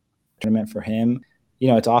tournament for him,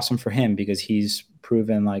 it's awesome for him because he's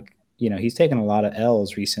proven like, he's taken a lot of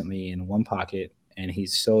L's recently in one pocket and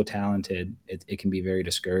he's so talented. It can be very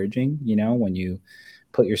discouraging, when you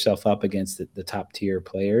put yourself up against the top tier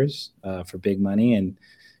players for big money and,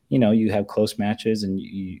 you have close matches and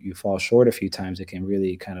you fall short a few times. It can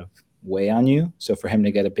really kind of weigh on you. So for him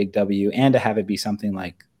to get a big W and to have it be something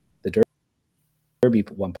like the Derby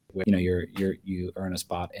one, where, you earn a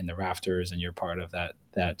spot in the rafters and you're part of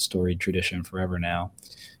that storied tradition forever now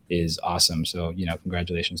is awesome. So,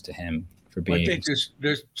 congratulations to him for being. I think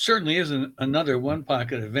there certainly isn't another one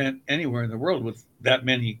pocket event anywhere in the world with that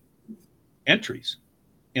many entries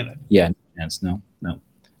in it. Yeah,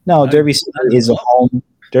 no. Derby City is a home.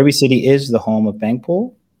 Derby City is the home of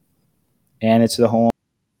Bankpool, and it's the home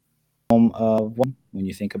of when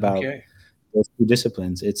you think about those two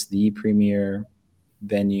disciplines. It's the premier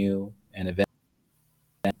venue and event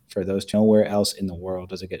for those two. Nowhere else in the world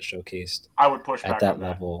does it get showcased. I would push back at that on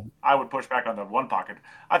level. I would push back on the one pocket.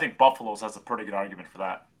 I think Buffalo's has a pretty good argument for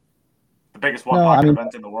that. The biggest one pocket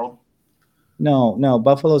event in the world. No,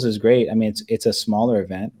 Buffalo's is great. I mean, it's a smaller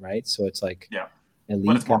event, right? So it's like elite,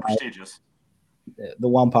 but it's more prestigious. The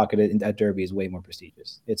one pocket at Derby is way more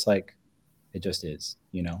prestigious. It's like it just is,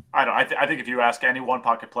 I think if you ask any one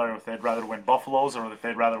pocket player if they'd rather win Buffalo's or if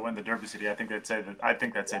they'd rather win the Derby City, I think they'd say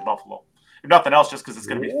Buffalo. If nothing else, just because it's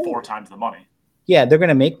going to be 4 times the money. Yeah, they're going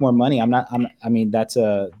to make more money. I mean, that's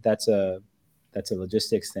a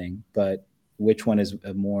logistics thing, but which one is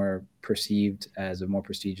more perceived as a more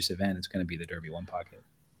prestigious event? It's going to be the Derby one pocket.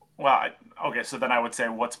 Well, okay, so then I would say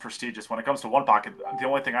what's prestigious when it comes to one pocket. The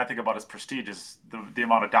only thing I think about as prestige is the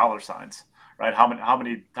amount of dollar signs, right? How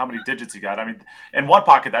many digits you got? I mean, in one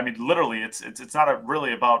pocket, I mean, literally, it's not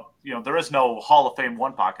really about there is no Hall of Fame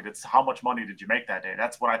one pocket. It's how much money did you make that day?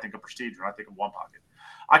 That's what I think of prestige when I think of one pocket.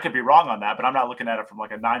 I could be wrong on that, but I'm not looking at it from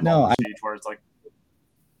like a 9-ball prestige where it's like.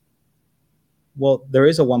 Well, there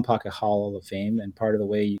is a one pocket Hall of Fame, and part of the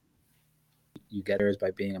way you get there is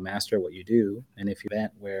by being a master at what you do. And if you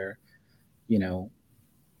event where,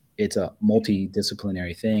 it's a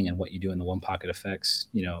multidisciplinary thing and what you do in the one pocket affects,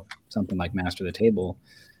 something like master the table,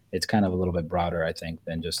 it's kind of a little bit broader, I think,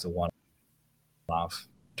 than just the one-off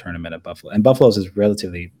tournament at Buffalo. And Buffalo's is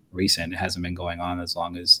relatively recent. It hasn't been going on as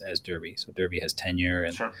long as Derby. So Derby has tenure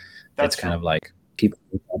and it's kind of like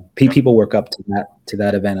people work up to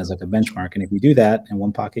that event as like a benchmark. And if you do that in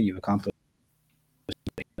one pocket, you've accomplished.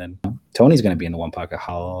 Then Tony's going to be in the one pocket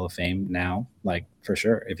Hall of Fame now, like for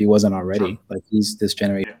sure. If he wasn't already, like he's this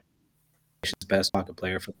generation's best pocket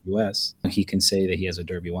player for the U.S. He can say that he has a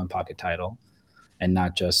Derby one pocket title, and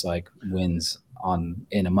not just like wins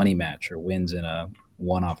in a money match or wins in a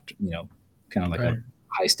one-off, kind of like Right. a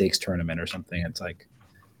high stakes tournament or something. It's like,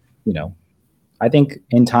 I think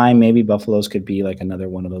in time maybe Buffaloes could be like another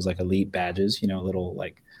one of those like elite badges, a little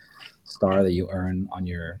like star that you earn on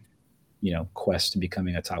your, quest to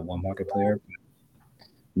becoming a top one market player.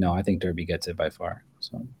 No, I think Derby gets it by far.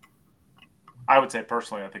 So I would say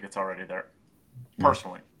personally, I think it's already there.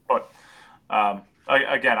 Personally, but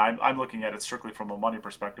again, I'm looking at it strictly from a money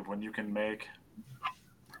perspective. When you can make,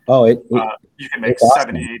 you can make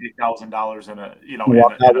awesome. $70,000-$80,000 in a, You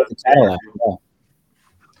walk out with a Cadillac.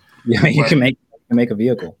 Yeah, you can make a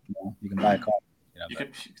vehicle. You can buy a car. You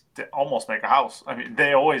could almost make a house. I mean,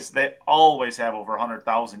 they always have over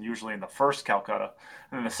 100,000 usually in the first Calcutta,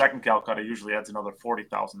 and then the second Calcutta usually adds another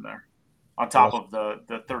 40,000 there, on top of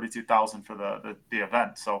the 32,000 for the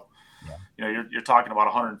event. So, you're talking about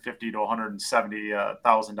 150 to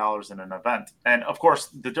 170,000 dollars in an event, and of course,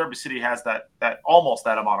 the Derby City has that almost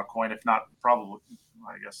that amount of coin, if not probably.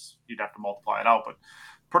 I guess you'd have to multiply it out, but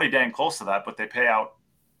pretty dang close to that. But they pay out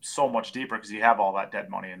so much deeper because you have all that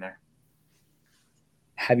dead money in there.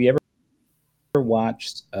 Have you ever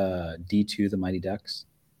watched D2, The Mighty Ducks?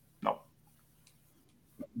 No.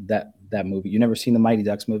 That movie. You never seen the Mighty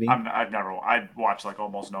Ducks movie? I've watched like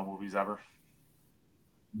almost no movies ever.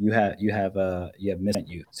 You have missed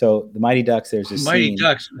you. So the Mighty Ducks, there's this Mighty scene.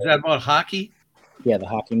 Ducks. Is that about hockey? Yeah, the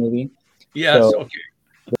hockey movie. Yes. So, okay.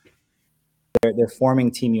 They're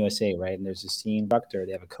forming Team USA, right? And there's a scene instructor.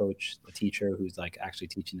 They have a coach, a teacher who's like actually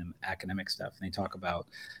teaching them academic stuff. And they talk about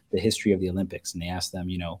the history of the Olympics, and they ask them,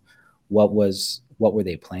 what were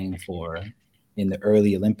they playing for in the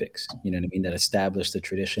early Olympics? You know what I mean? That established the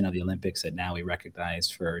tradition of the Olympics that now we recognize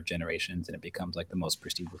for generations, and it becomes like the most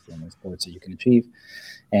prestigious thing in sports that you can achieve.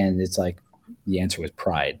 And it's like the answer was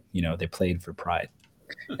pride. They played for pride,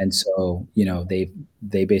 and so they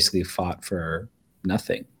basically fought for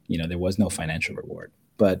nothing. There was no financial reward,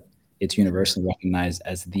 but it's universally recognized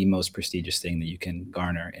as the most prestigious thing that you can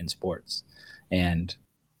garner in sports. And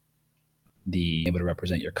the able to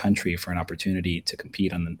represent your country for an opportunity to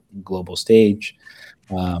compete on the global stage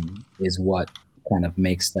is what kind of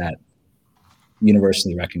makes that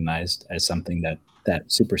universally recognized as something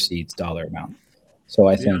that supersedes dollar amount. So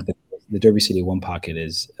I think that the Derby City One Pocket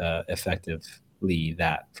is effectively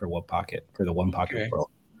that for the One Pocket world.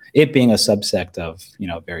 It being a subsect of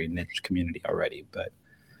a very niche community already, but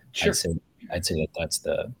sure. I'd say that's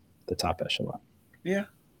the top echelon. Yeah, a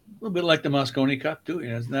little bit like the Mosconi Cup too.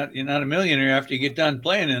 You're not a millionaire after you get done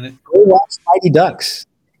playing in it. Go watch Mighty Ducks.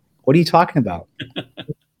 What are you talking about?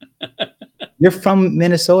 You're from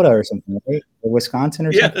Minnesota or something, right? Or Wisconsin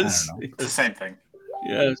or something? I don't know. It's the same thing.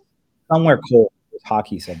 Yes. Somewhere cool. There's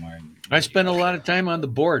hockey somewhere. I spent a lot of time on the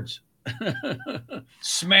boards.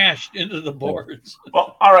 Smashed into the boards.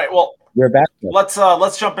 Well, all right. Well, you're back. Let's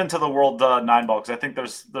jump into the World 9 Ball, because I think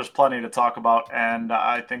there's plenty to talk about, and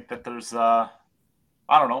I think that there's I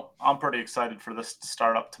don't know. I'm pretty excited for this to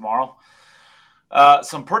start up tomorrow.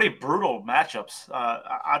 Some pretty brutal matchups.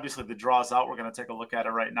 Obviously, the draw's out. We're going to take a look at it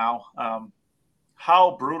right now.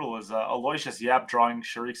 How brutal is Aloysius Yap drawing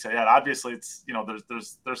Sharik Sayed? Obviously, it's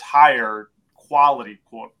there's higher quality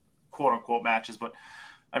quote unquote matches, but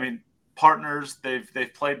I mean, partners, they've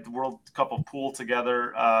played the World Cup of Pool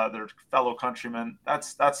together. They're fellow countrymen.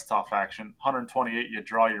 That's tough action. 128, you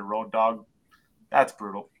draw your road dog. That's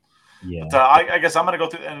brutal. Yeah. But, I guess I'm going to go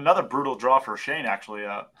through another brutal draw for Shane, actually.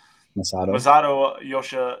 Masato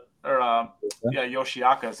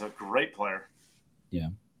Yoshiaka is a great player. Yeah.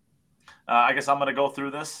 I guess I'm going to go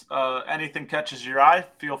through this. Anything catches your eye,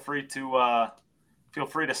 feel free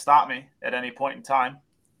to stop me at any point in time.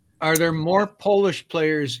 Are there more Polish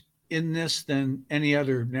players in this than any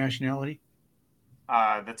other nationality?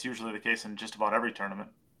 That's usually the case in just about every tournament,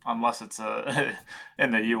 unless it's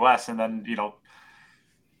in the U.S. And then,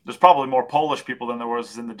 there's probably more Polish people than there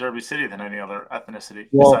was in the Derby City than any other ethnicity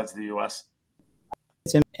besides the U.S.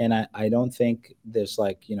 And I don't think there's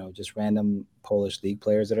just random Polish league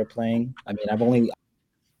players that are playing. I mean, I've only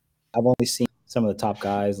seen some of the top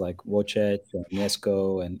guys like Wojciech and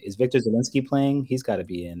Niesko, and is Victor Zielinski playing? He's got to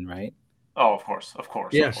be in, right? Oh, of course.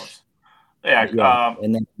 Yes. Of course. Yeah.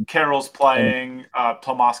 And then Carol's playing,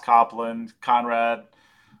 Tomas Copland, Conrad,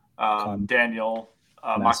 Daniel,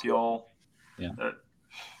 Maciol. Yeah.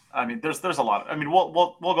 I mean, there's a lot. I mean,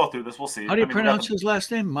 we'll go through this. We'll see. How do you pronounce his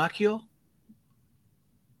last name? Maciol?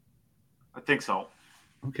 I think so.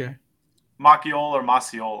 Okay. Maciol or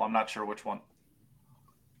Maciol. I'm not sure which one.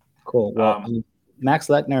 Cool. Well, Max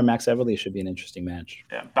Lechner and Max Everly should be an interesting match.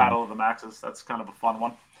 Yeah, Battle of the Maxes. That's kind of a fun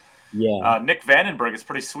one. Yeah. Nick Vandenberg, it's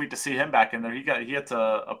pretty sweet to see him back in there. He had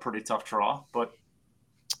a pretty tough draw, but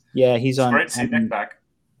Yeah, he's It's on. great to see Nick back.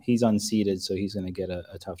 He's unseeded, so he's going to get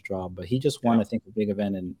a tough draw. But he just won, I think, a big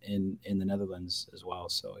event in the Netherlands as well.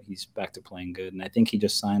 So he's back to playing good. And I think he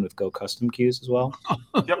just signed with Go Custom Cues as well.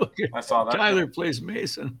 Yep, I saw that. Tyler plays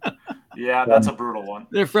Mason. Yeah, that's a brutal one.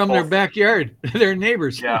 They're from their backyard. They're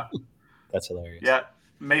neighbors. Yeah. That's hilarious. Yeah.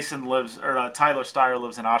 Mason lives, or Tyler Steyer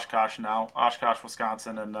lives in Oshkosh now, Oshkosh,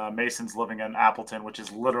 Wisconsin, and Mason's living in Appleton, which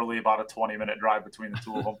is literally about a 20-minute drive between the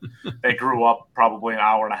two of them. They grew up probably an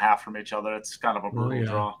hour and a half from each other. It's kind of a brutal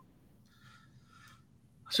draw.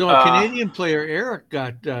 So a Canadian player, Eric,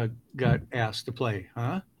 got asked to play,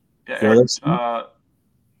 huh? Yeah,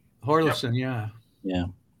 Horlifson, yeah. Yeah.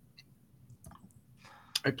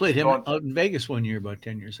 I played him out in Vegas one year about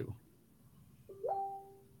 10 years ago.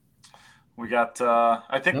 We got,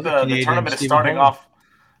 I think the tournament is starting off.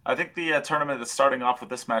 I think the tournament is starting off with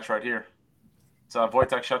this match right here. It's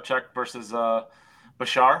Wojtek Szewczak versus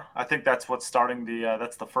Bashar. I think that's what's starting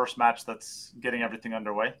that's the first match that's getting everything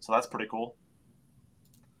underway. So that's pretty cool.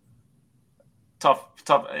 Tough.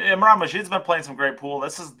 Imran Majid's been playing some great pool.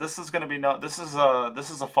 This is going to be this is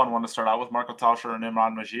a fun one to start out with. Marco Tauscher and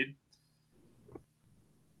Imran Majid.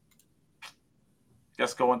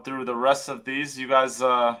 Guess going through the rest of these, you guys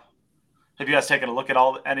have you guys taken a look at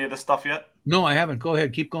any of this stuff yet? No, I haven't. Go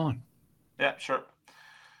ahead, keep going. Yeah, sure.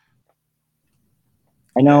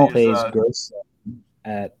 I know plays Gross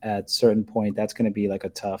at certain point. That's going to be like a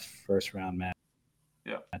tough first round match.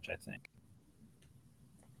 Yeah, I think.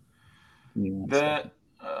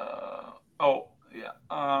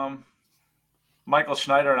 Michael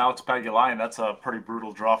Schneider and Alex Pagulayan. That's a pretty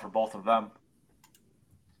brutal draw for both of them.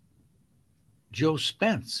 Joe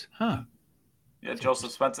Spence, huh? Yeah,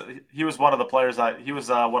 Joseph Spence. He was one of the players. He was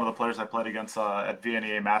one of the players I played against at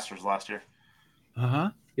VNEA Masters last year.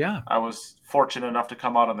 Yeah. I was fortunate enough to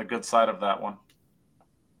come out on the good side of that one.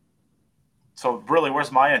 So really,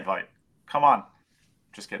 where's my invite? Come on.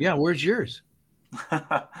 Just kidding. Yeah, where's yours? Who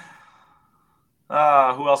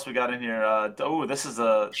else we got in here? This is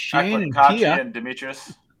Shane and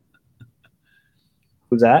Demetrius.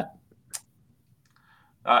 Who's that?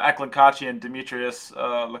 Eklund Kachi and Demetrius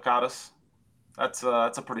Lakatos. That's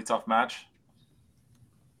a pretty tough match.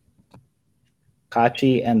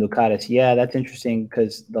 Kachi and Lukatis. Yeah, that's interesting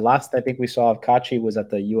because the last I think we saw of Kachi was at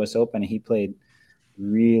the U.S. Open, and he played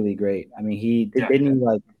really great. I mean, he didn't he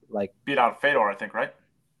like beat out Fedor, I think, right?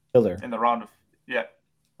 Filler in the round of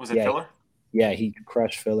Was it Filler? Yeah, he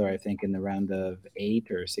crushed Filler, I think, in the round of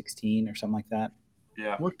 8 or 16 or something like that.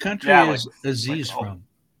 Yeah. What country is Aziz from?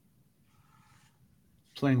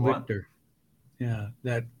 Playing Victor. Yeah,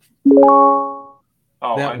 that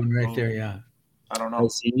one right there. Yeah. I don't know.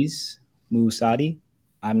 Aziz Musadi.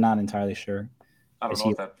 I'm not entirely sure. I don't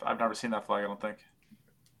know if I've never seen that flag. I don't think.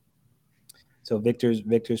 So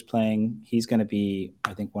Victor's playing. He's going to be,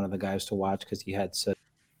 I think, one of the guys to watch because he had so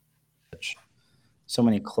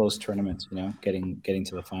many close tournaments. Getting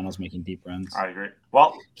to the finals, making deep runs. I agree.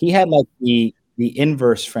 Well, he had like the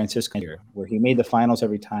inverse Francisco here, where he made the finals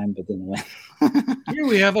every time but didn't win. Here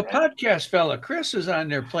we have a podcast fella. Chris is on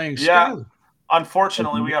there playing yeah. Sky.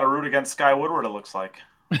 Unfortunately, we got to root against Sky Woodward, it looks like.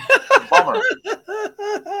 Bummer. Did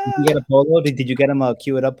you get a polo? Did you get him a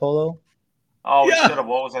Cue It Up polo? Oh, we should have.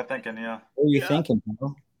 What was I thinking? Yeah. What were you thinking,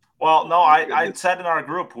 bro? Well, no, I said in our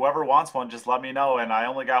group, whoever wants one, just let me know. And I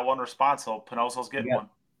only got one response, so Pinoso's getting one.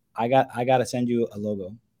 I got to send you a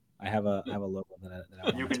logo. I have a logo that I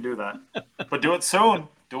want. You can do that. But do it soon.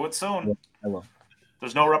 Do it soon. Yeah, I will.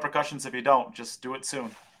 There's no repercussions if you don't. Just do it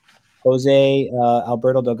soon. Jose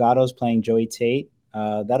Alberto Delgado's playing Joey Tate.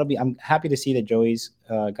 I'm happy to see that Joey's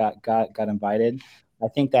got invited. I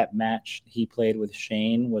think that match he played with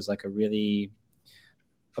Shane was like a really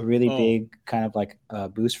big kind of like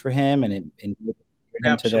boost for him, and it to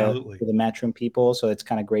the Matchroom people. So it's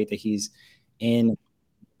kind of great that he's in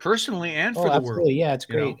personally and for the world. Yeah, it's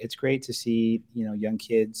great. It's great to see young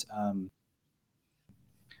kids,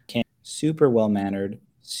 super well mannered,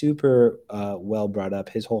 super well brought up.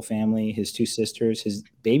 His whole family, his 2 sisters, his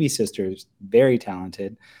baby sisters, very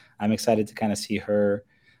talented. I'm excited to kind of see her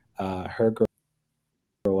grow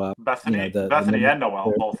up. Bethany and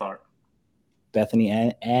Noel both are.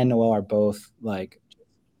 Bethany and Noel are both like.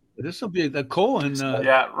 This will be the Cohen.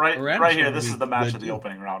 Right here. This is the match of the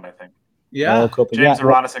opening round, I think. Yeah, James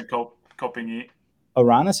Aranis and Coping.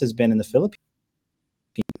 Aranis has been in the Philippines,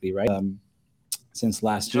 right? Since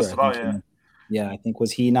last year. I think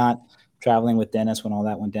was he not traveling with Dennis when all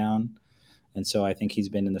that went down, and so I think he's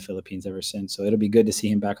been in the Philippines ever since. So it'll be good to see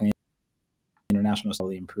him back on the international,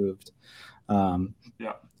 slowly improved. And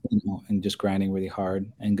just grinding really hard,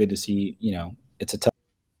 and good to see. It's a tough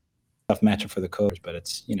matchup for the coach, but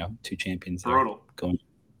it's 2 champions brutal going.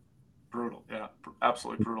 Brutal. Yeah,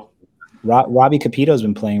 absolutely brutal. Robbie Capito's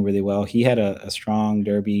been playing really well. He had a strong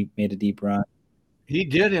derby, made a deep run. He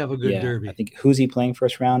did have a good Yeah, derby. I think who's he playing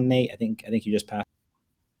first round, Nate? I think you just passed.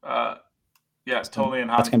 Yeah, totally. And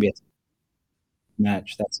That's gonna be a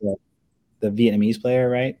match. That's the Vietnamese player,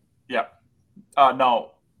 right? Yeah.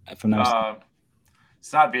 No. If I'm not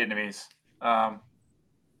it's not Vietnamese.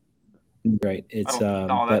 right. It's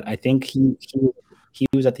no, but I think he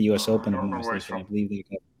was at the U.S. Open. I don't If I'm remember not where he's mistaken. I from. believe they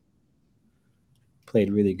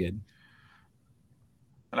played really good.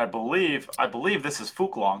 And I believe this is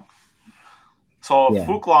Phuc Long. So Yeah.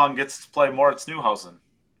 Phuc Long gets to play Moritz Neuhausen.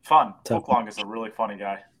 Fun. Tough. Phuc Long is a really funny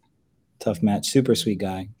guy. Tough match. Super sweet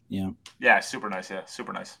guy. Yeah. Yeah, super nice. Yeah,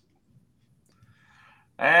 super nice.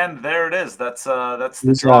 And there it is. That's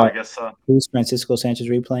the draw, I guess. Who's Francisco Sanchez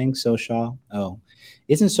replaying? Sochaux. Oh,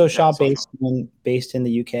 isn't Sochaux based in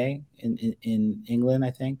the UK in England?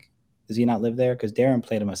 I think. Does he not live there? Because Darren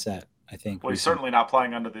played him a set. I think. Well, he's certainly not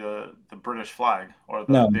playing under the British flag or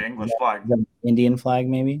the English flag. Indian flag,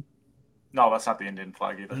 maybe. No, that's not the Indian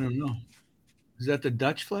flag either. I don't know. Is that the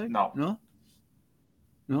Dutch flag? No.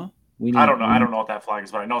 I don't know. I don't know what that flag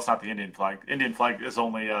is, but I know it's not the Indian flag. Indian flag is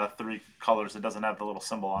only 3 colors. It doesn't have the little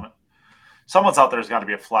symbol on it. Someone's out there's got to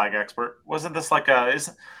be a flag expert. Wasn't this like I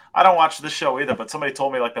don't watch this show either, but somebody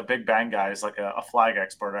told me like the Big Bang guy is like a flag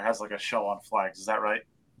expert or has like a show on flags. Is that right?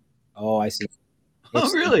 Oh, I see. Oh,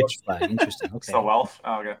 really? Flag. Interesting. Okay. It's the Welsh.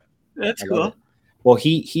 Oh, okay. That's cool. Well,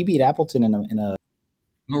 he beat Appleton in a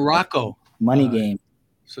Morocco money game.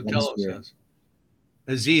 Sotelo says.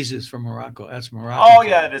 Aziz is from Morocco. That's Morocco. Oh,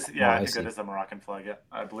 yeah, it is. Yeah, I think it is the Moroccan flag. Yeah,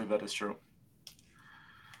 I believe that is true.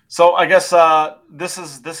 So I guess this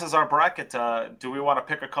is our bracket. Do we want to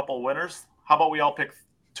pick a couple winners? How about we all pick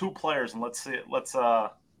 2 players and let's see. Let's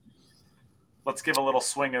give a little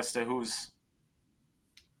swing as to who's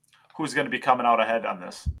going to be coming out ahead on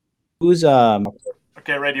this. Who's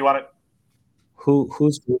Okay, Ray, do you want it?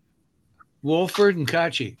 Who's Wolford and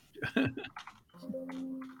Kachi.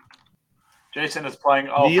 Jason is playing.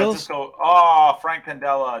 Oh, Niels? Francisco. Oh, Frank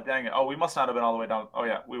Candela. Dang it. Oh, we must not have been all the way down. Oh,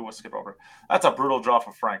 yeah, we will skip over. That's a brutal draw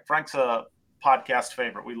for Frank. Frank's a podcast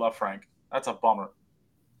favorite. We love Frank. That's a bummer.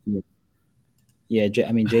 Yeah,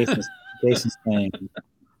 I mean, Jason's playing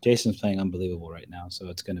unbelievable right now. So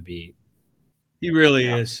it's going to be. He really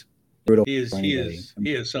is. Brutal. He is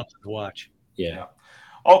something to watch. Yeah.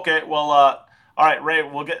 Okay. Well, all right, Ray.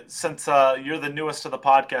 We'll get since you're the newest to the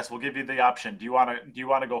podcast. We'll give you the option. Do you want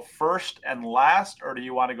to go first and last, or do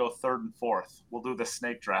you want to go third and fourth? We'll do the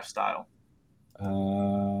snake draft style.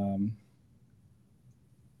 Who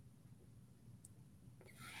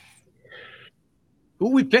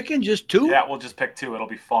are we picking? Just 2? Yeah, we'll just pick 2. It'll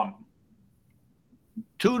be fun.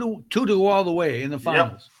 2 to go all the way in the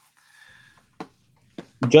finals. Yep.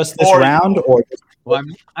 Just this round, or well,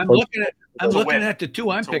 I'm looking at the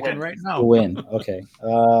 2 I'm picking right now. To win. Okay.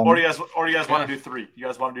 Or do you guys want to do 3? You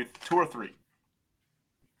guys want to do 2 or 3?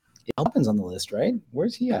 Albin's on the list, right?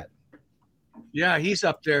 Where's he at? Yeah, he's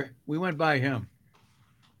up there. We went by him.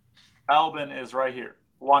 Albin is right here.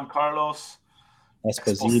 Juan Carlos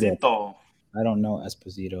Esposito. I don't know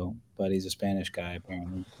Esposito, but he's a Spanish guy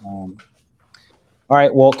apparently. All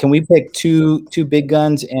right. Well, can we pick two big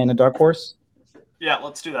guns and a dark horse? Yeah,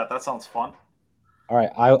 let's do that. That sounds fun. All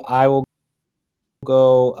right. I will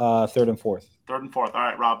go third and fourth. Third and fourth. All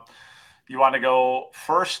right, Rob. You want to go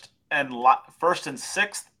first and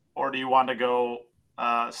sixth, or do you want to go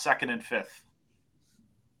second and fifth?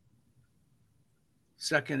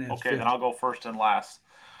 Second and fifth. Okay, then I'll go first and last.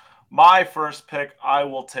 My first pick, I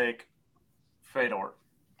will take Fedor.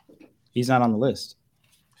 He's not on the list.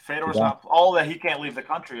 Fedor's not. Oh, that he can't leave the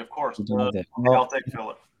country, of course. I'll take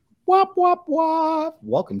Philip. Wop, wop, wop.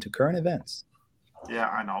 Welcome to current events. Yeah,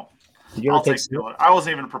 I know. Did you ever take Philip? I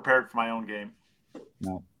wasn't even prepared for my own game.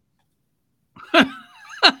 No.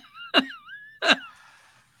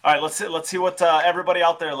 All right, let's see what everybody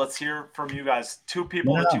out there. Let's hear from you guys. 2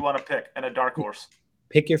 people that you want to pick and a dark horse.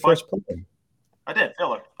 Pick your first player. I did,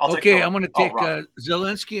 Filler. I'll take Filler. I'm going to take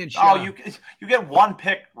Zelensky and Shaw. Oh, you get 1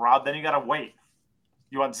 pick, Rob. Then you got to wait.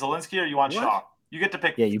 You want Zelensky or you want Shaw? You get to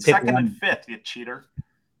pick second and fifth, you cheater.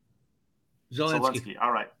 Zelensky.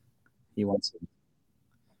 All right. He wants it.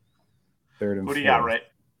 Third and Who do you got, Ray?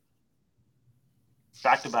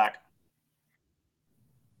 Back to back.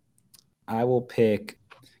 I will pick.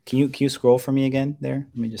 Can you scroll for me again there?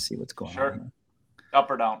 Let me just see what's going on. Sure.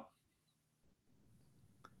 Up or down?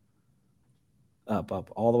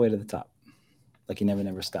 Up, all the way to the top. Like you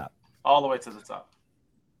never stop. All the way to the top.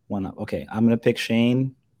 1 up. Okay, I'm gonna pick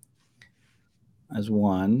Shane as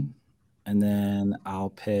 1, and then I'll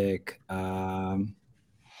pick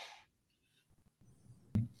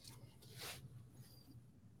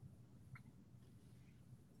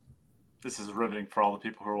This is riveting for all the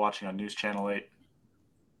people who are watching on News Channel 8.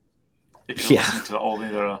 If you're listening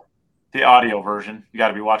to the audio version, you got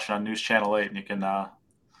to be watching on News Channel 8, and you can get all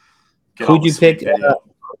Who'd the you sweet pick? video.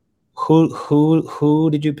 Who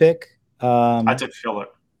did you pick? I took Filler.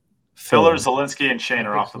 Filler, Zielinski, and Shane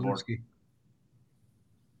are off the board.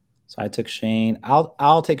 So I took Shane.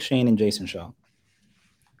 I'll take Shane and Jason Shaw.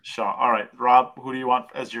 Shaw. All right, Rob. Who do you want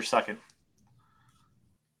as your second?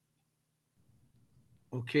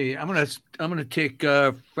 Okay, I'm gonna take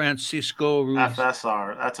Francisco Ruiz.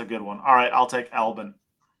 FSR. That's a good one. All right, I'll take Albin.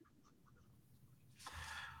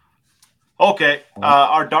 Okay,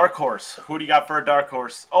 our dark horse. Who do you got for a dark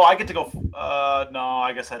horse? Oh, I get to go. No,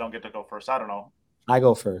 I guess I don't get to go first. I don't know. I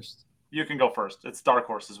go first. You can go first. It's dark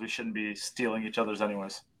horses. We shouldn't be stealing each other's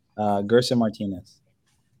anyways. Gerson Martinez.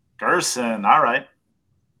 Gerson. All right.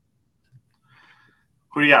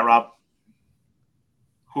 Who do you got, Rob?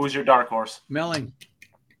 Who's your dark horse? Melling.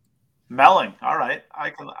 Melling. All right. I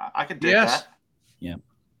can dig that. Yeah.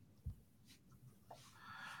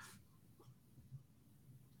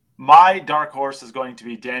 My dark horse is going to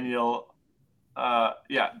be Daniel.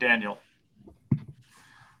 Daniel.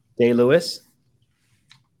 Day-Lewis?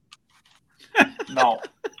 No.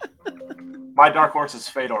 My dark horse is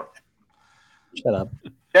Fedor. Shut up.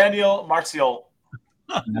 Daniel Marcial.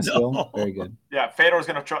 No. Very good. Yeah, Fedor's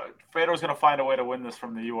gonna find a way to win this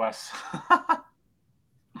from the U.S.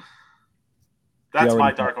 That's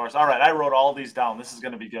my dark horse. All right, I wrote all these down. This is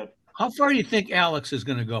gonna be good. How far do you think Alex is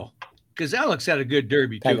gonna go? Because Alex had a good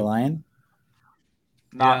derby too. Pagulayan?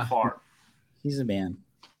 Not far. He's a man.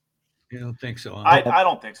 You don't think so? Huh? I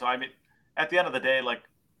don't think so. I mean, at the end of the day, like,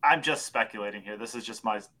 I'm just speculating here. This is just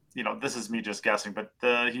this is me just guessing. But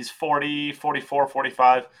he's 40, 44,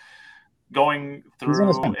 45, going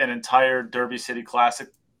through an entire Derby City Classic.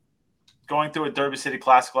 Going through a Derby City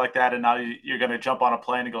Classic like that, and now you're going to jump on a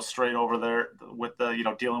plane and go straight over there with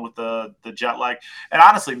dealing with the jet lag. And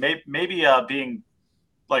honestly, maybe being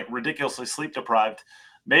like ridiculously sleep deprived,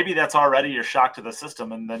 maybe that's already your shock to the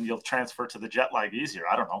system, and then you'll transfer to the jet lag easier.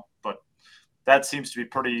 I don't know, but that seems to be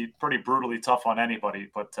pretty brutally tough on anybody.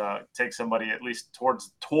 But take somebody at least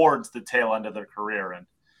towards the tail end of their career, and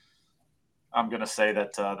I'm going to say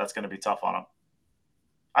that that's going to be tough on them.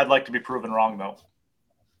 I'd like to be proven wrong, though.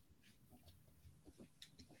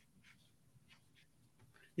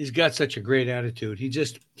 He's got such a great attitude.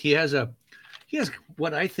 He has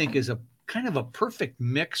what I think is a kind of a perfect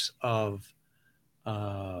mix of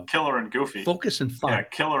killer and goofy, focus and fun. Yeah,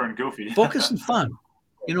 killer and goofy. Focus and fun.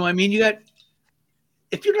 I mean,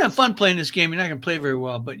 if you don't have fun playing this game, you're not going to play very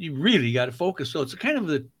well. But you really got to focus. So it's kind of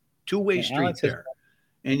the two-way street there,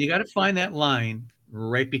 and you got to find that line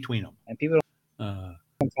right between them. And people don't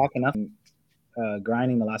talk enough.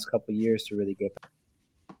 Grinding the last couple of years to really get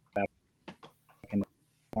back.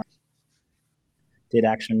 Did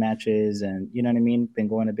action matches, and you know what I mean. Been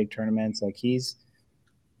going to big tournaments. Like he's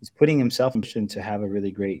putting himself in position to have a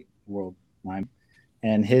really great world time,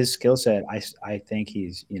 and his skill set. I think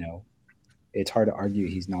he's it's hard to argue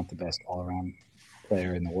he's not the best all around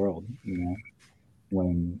player in the world.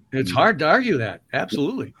 When it's hard to argue that,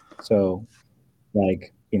 absolutely. So,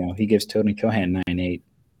 like he gives Tony Cohan 9-8.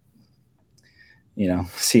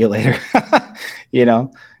 See you later. Yeah.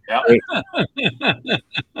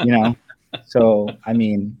 So, I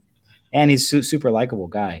mean, and he's super likable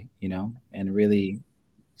guy, and really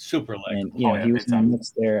super likable. And, he was in the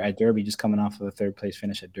mix there at Derby, just coming off of a third place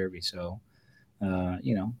finish at Derby. So, and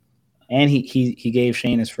he gave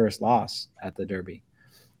Shane his first loss at the Derby.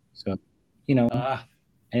 So,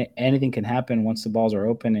 anything can happen once the balls are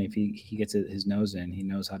open. And if he gets his nose in, he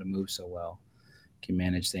knows how to move so well, can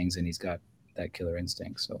manage things, and he's got that killer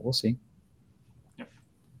instinct. So we'll see. Yep.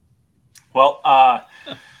 Well,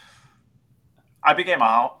 I became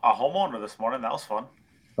a homeowner this morning. That was fun.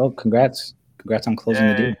 Oh, congrats on closing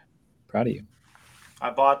the deal. Proud of you. I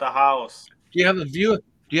bought the house. Do you have a view?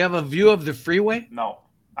 Do you have a view of the freeway? No,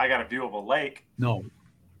 I got a view of a lake. No.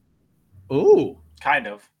 Oh. Kind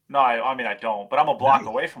of. No, I mean I don't, but I'm a block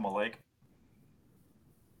away from a lake.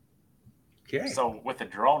 Okay. So with a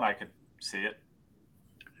drone, I could see it.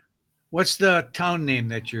 What's the town name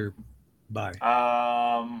that you're by?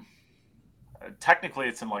 Technically,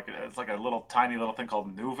 it's like a tiny little thing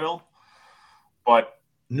called Newville, but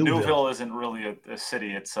Newville isn't really a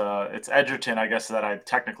city. It's Edgerton, I guess, that I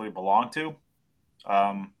technically belong to.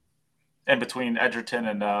 In between Edgerton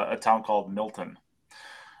and a town called Milton.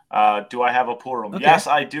 Do I have a pool room? Okay. Yes,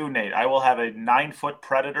 I do, Nate. I will have a 9-foot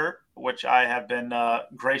Predator, which I have been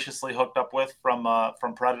graciously hooked up with from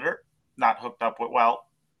Predator. Not hooked up with,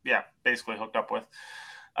 basically hooked up with.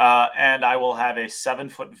 And I will have a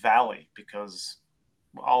 7-foot Valley because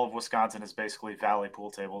all of Wisconsin is basically valley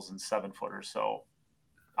pool tables and 7-footers. So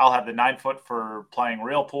I'll have the 9-foot for playing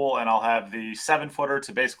real pool, and I'll have the 7-footer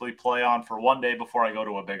to basically play on for one day before I go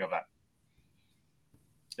to a big event.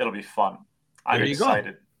 It'll be fun. I'm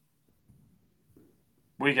excited.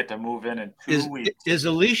 We get to move in 2 weeks. Is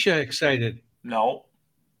Alicia excited? No.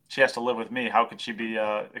 She has to live with me. How could she be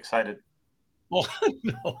excited? Well,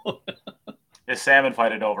 no. Is Sam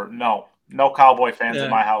invited over? No. No Cowboy fans in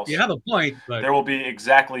my house. You have a point. But... There will be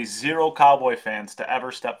exactly 0 Cowboy fans to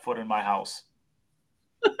ever step foot in my house.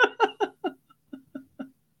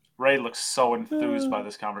 Ray looks so enthused by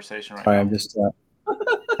this conversation right now. Sorry, I'm just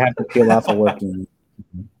have to peel off a working.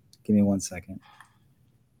 Give me 1 second.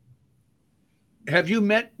 Have you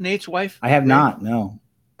met Nate's wife? I have not, no.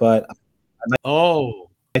 But I'd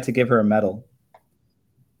like to give her a medal.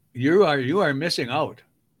 You are missing out.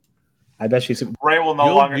 I bet she's Ray will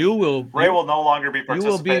no longer be You will be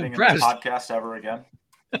participating in this podcast ever again.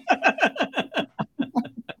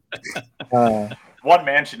 One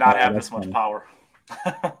man should not have this much power.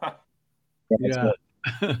 Yeah.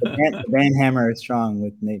 The band hammer is strong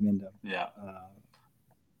with Nate Mindo. Yeah.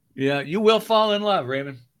 Yeah, you will fall in love,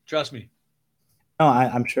 Raymond. Trust me. No,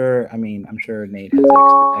 I'm sure. I mean, I'm sure Nate has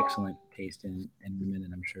excellent taste in women,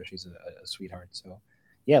 and I'm sure she's a sweetheart. So,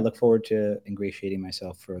 yeah, look forward to ingratiating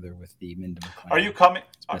myself further with the Mindo. Are you coming?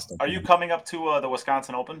 Are you coming up to the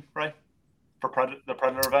Wisconsin Open, Ray, for the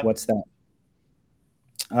Predator event? What's that?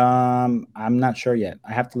 I'm not sure yet.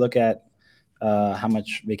 I have to look at how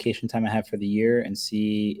much vacation time I have for the year and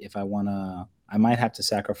see if I want to. I might have to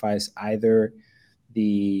sacrifice either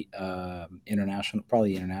the international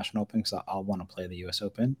Open, because I'll want to play the U.S.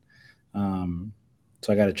 Open.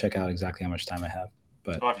 So I got to check out exactly how much time I have.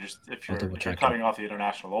 But well, if you're cutting off the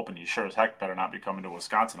International Open, you sure as heck better not be coming to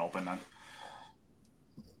Wisconsin Open then.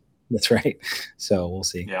 That's right. So we'll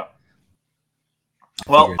see. Yeah.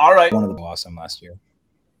 Well, all right. One of them was awesome last year.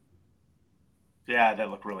 Yeah, that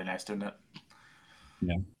looked really nice, didn't it?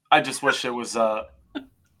 Yeah. I just wish it was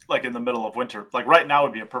like in the middle of winter. Like right now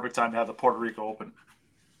would be a perfect time to have the Puerto Rico Open.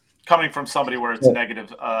 Coming from somebody where it's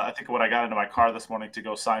negative, I think when I got into my car this morning to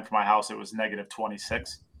go sign for my house, it was negative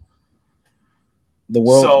 26. The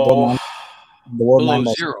world below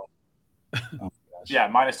 0. Oh, yeah,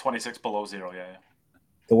 minus 26 below 0. Yeah.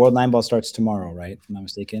 The World 9-Ball starts tomorrow, right? If I'm not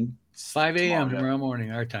mistaken. 5 a.m. tomorrow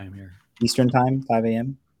morning, our time here. Eastern time, 5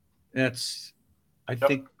 a.m. That's, I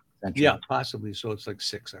think, Central. Yeah, possibly. So it's like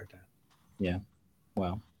 6 our time. Yeah.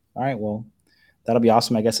 Wow. All right. Well, that'll be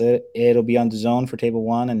awesome. I guess it'll be on the Zone for Table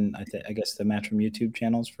 1, and I guess the Matchroom YouTube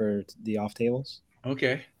channels for the off tables.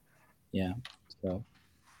 Okay. Yeah. So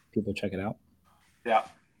people check it out. Yeah.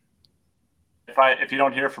 If you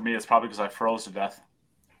don't hear from me, it's probably because I froze to death.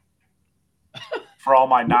 For all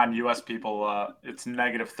my non-US people, it's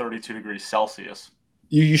negative 32 degrees Celsius.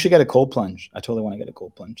 You should get a cold plunge. I totally want to get a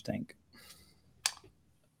cold plunge tank.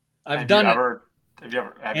 Have you ever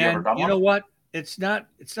done one? You know what? It's not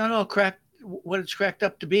all cracked what it's cracked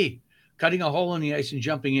up to be. Cutting a hole in the ice and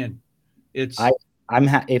jumping in.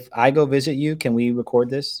 If I go visit you, can we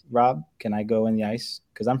record this, Rob? Can I go in the ice?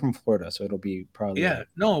 Because I'm from Florida, so it'll be probably. Yeah,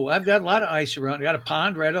 no, I've got a lot of ice around. I got a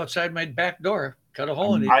pond right outside my back door. Cut a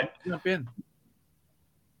hole in it. Jump in.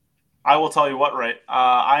 I will tell you what, Ray.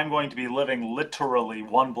 I'm going to be living literally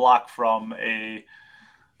 1 block from a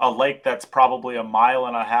lake that's probably 1.5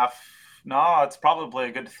 miles. No, it's probably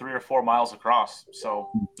a good 3 or 4 miles across. So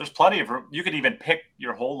there's plenty of room. You could even pick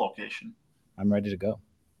your whole location. I'm ready to go.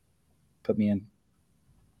 Put me in.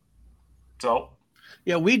 So,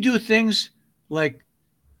 yeah, we do things like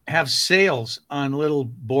have sails on little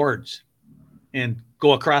boards and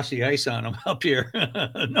go across the ice on them up here.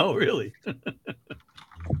 No, really.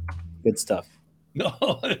 Good stuff. No,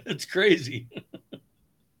 it's crazy.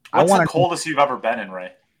 What's the coldest you've ever been in,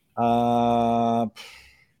 Ray? Probably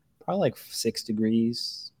like 6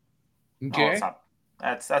 degrees. Okay. Oh,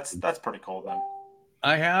 that's pretty cold then.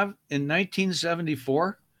 I have in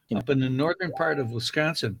 1974 up in the northern part of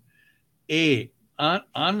Wisconsin,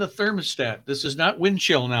 on the thermostat. This is not wind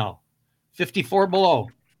chill now. 54 below.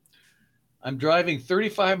 I'm driving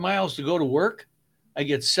 35 miles to go to work. I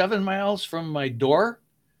get 7 miles from my door,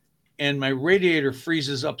 and my radiator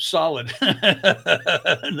freezes up solid.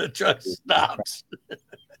 And the truck stops.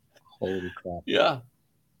 Holy crap. Yeah.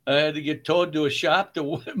 I had to get towed to a shop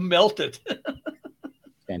to melt it.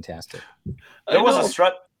 Fantastic. There was a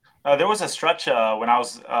stretch when I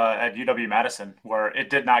was at UW-Madison where it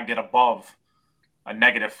did not get above a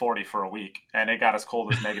negative 40 for a week, and it got as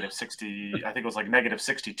cold as negative 60. I think it was like negative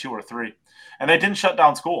 62 or 3, and they didn't shut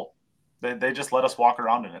down school. They just let us walk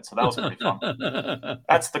around in it, so that was pretty fun.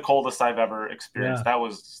 That's the coldest I've ever experienced. Yeah.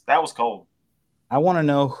 That was cold. I want to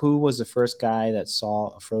know who was the first guy that saw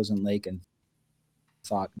a frozen lake and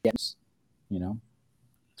thought, yes,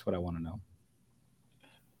 that's what I want to know.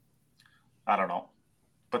 I don't know,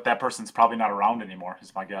 but that person's probably not around anymore,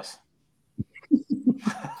 is my guess.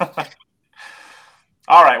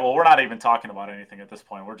 All right. Well, we're not even talking about anything at this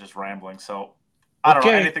point. We're just rambling. So I don't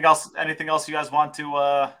know. Anything else? Anything else you guys want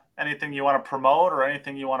to? Anything you want to promote or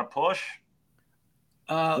anything you want to push?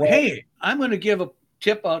 Hey, I'm going to give a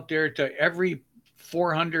tip out there to every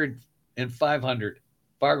 400 and 500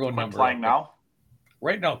 Fargo quit number. Playing now.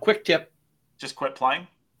 Right now, quick tip. Just quit playing.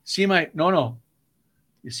 See my no.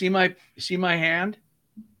 You see my hand?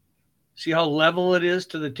 See how level it is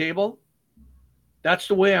to the table? That's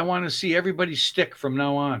the way I want to see everybody stick from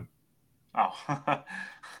now on. Oh.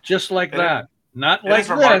 Just like that. Not like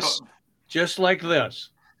this. Just like this.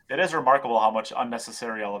 It is remarkable how much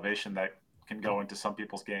unnecessary elevation that can go into some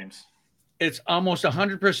people's games. It's almost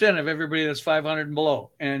 100% of everybody that's 500 and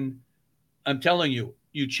below. And I'm telling you,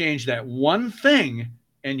 you change that one thing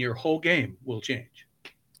and your whole game will change.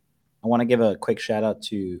 I want to give a quick shout out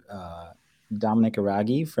to Dominic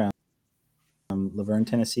Aragi from Laverne,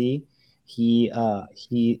 Tennessee. He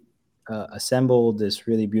assembled this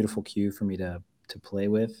really beautiful cue for me to play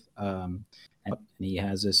with. And he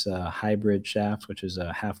has this hybrid shaft, which is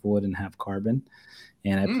half wood and half carbon.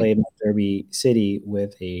 And I played my Derby City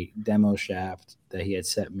with a demo shaft that he had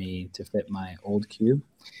set me to fit my old cue.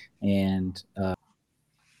 And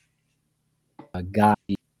got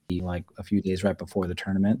me like a few days right before the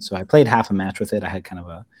tournament. So I played half a match with it. I had kind of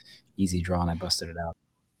a easy draw and I busted it out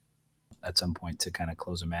at some point to kind of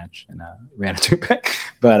close a match and ran a two-pack.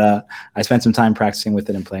 But I spent some time practicing with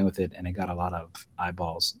it and playing with it, and it got a lot of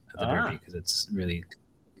eyeballs at the Derby because it's really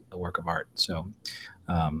a work of art. So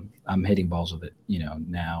I'm hitting balls with it,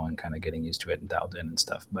 now and kind of getting used to it and dialed in and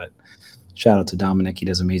stuff. But shout out to Dominic. He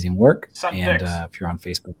does amazing work. And if you're on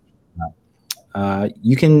Facebook,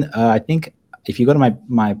 you can, I think if you go to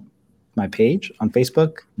my page on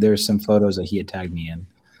Facebook, there's some photos that he had tagged me in.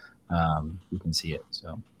 You can see it.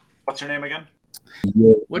 So what's your name again?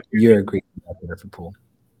 You're a great ambassador for pool.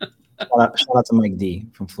 Shout out to Mike D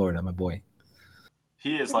from Florida, my boy.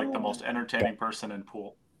 He is like the most entertaining person in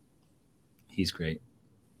pool. He's great.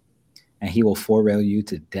 And he will four-rail you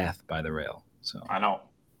to death by the rail. So I know.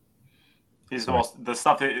 He's the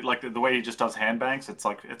stuff that, like the way he just does hand banks,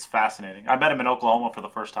 it's fascinating. I met him in Oklahoma for the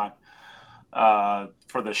first time.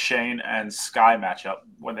 For the Shane and Sky matchup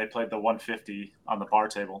when they played the 150 on the bar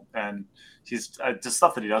table, and he's the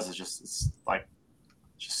stuff that he does is just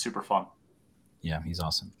super fun. Yeah, he's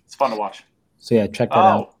awesome. It's fun to watch. So yeah, check that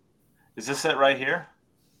out. Is this it right here?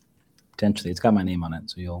 Potentially, it's got my name on it,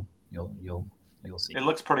 so you'll see. It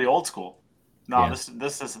looks pretty old school. No, yeah. This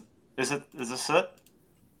is this it?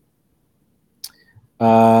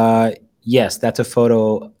 Yes, that's a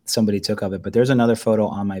photo somebody took of it, but there's another photo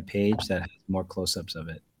on my page that has more close-ups of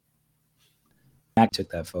it. Mac took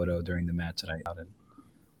that photo during the match that I outed,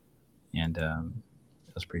 and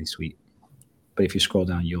it was pretty sweet. But if you scroll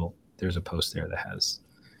down, there's a post there that has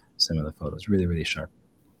some of the photos. Really, really sharp.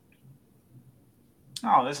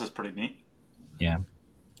 Oh, this is pretty neat. Yeah.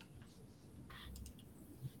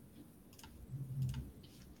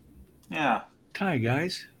 Yeah. Hi,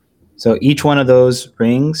 guys. So each one of those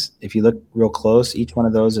rings, if you look real close, each one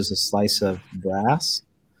of those is a slice of brass.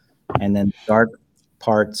 And then dark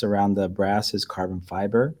parts around the brass is carbon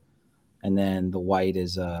fiber. And then the white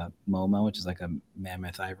is MoMA, which is like a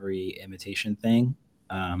mammoth ivory imitation thing.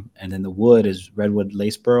 And then the wood is redwood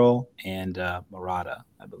lace burl and Murata,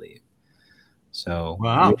 I believe. So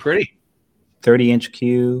wow, pretty. 30-inch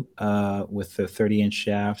cue with the 30-inch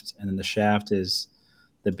shaft. And then the shaft is...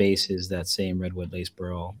 the base is that same redwood lace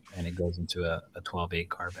burl, and it goes into a 12-8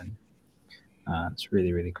 carbon. It's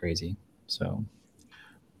really, really crazy. So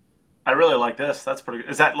I really like this. That's pretty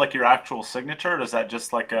good. Is that like your actual signature, or is that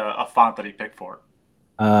just like a font that he picked for it?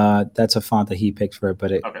 That's a font that he picked for it,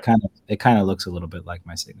 but it kind of looks a little bit like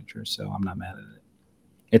my signature, so I'm not mad at it.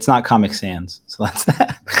 It's not Comic Sans, so that's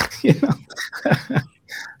that.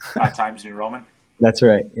 Times New Roman. That's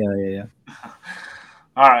right. Yeah.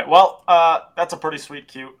 All right. Well, that's a pretty sweet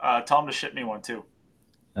cue. Tell him to ship me one too.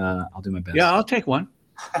 I'll do my best. Yeah, I'll take one.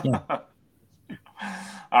 Yeah.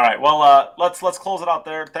 All right. Well, let's close it out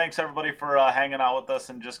there. Thanks everybody for hanging out with us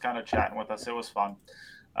and just kind of chatting with us. It was fun.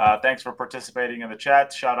 Thanks for participating in the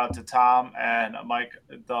chat. Shout out to Tom and Mike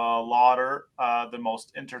the Lauder, the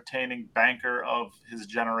most entertaining banker of his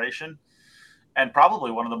generation, and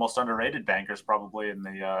probably one of the most underrated bankers probably in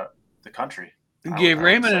the country. Gave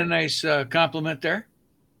Raymond a nice compliment there.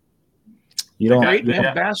 You don't great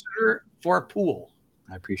ambassador for pool.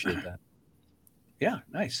 I appreciate that. Yeah,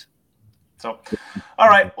 nice. So, all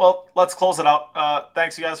right, well, let's close it out.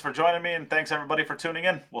 Thanks you guys for joining me, and thanks everybody for tuning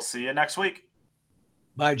in. We'll see you next week.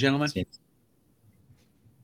 Bye, gentlemen. See you.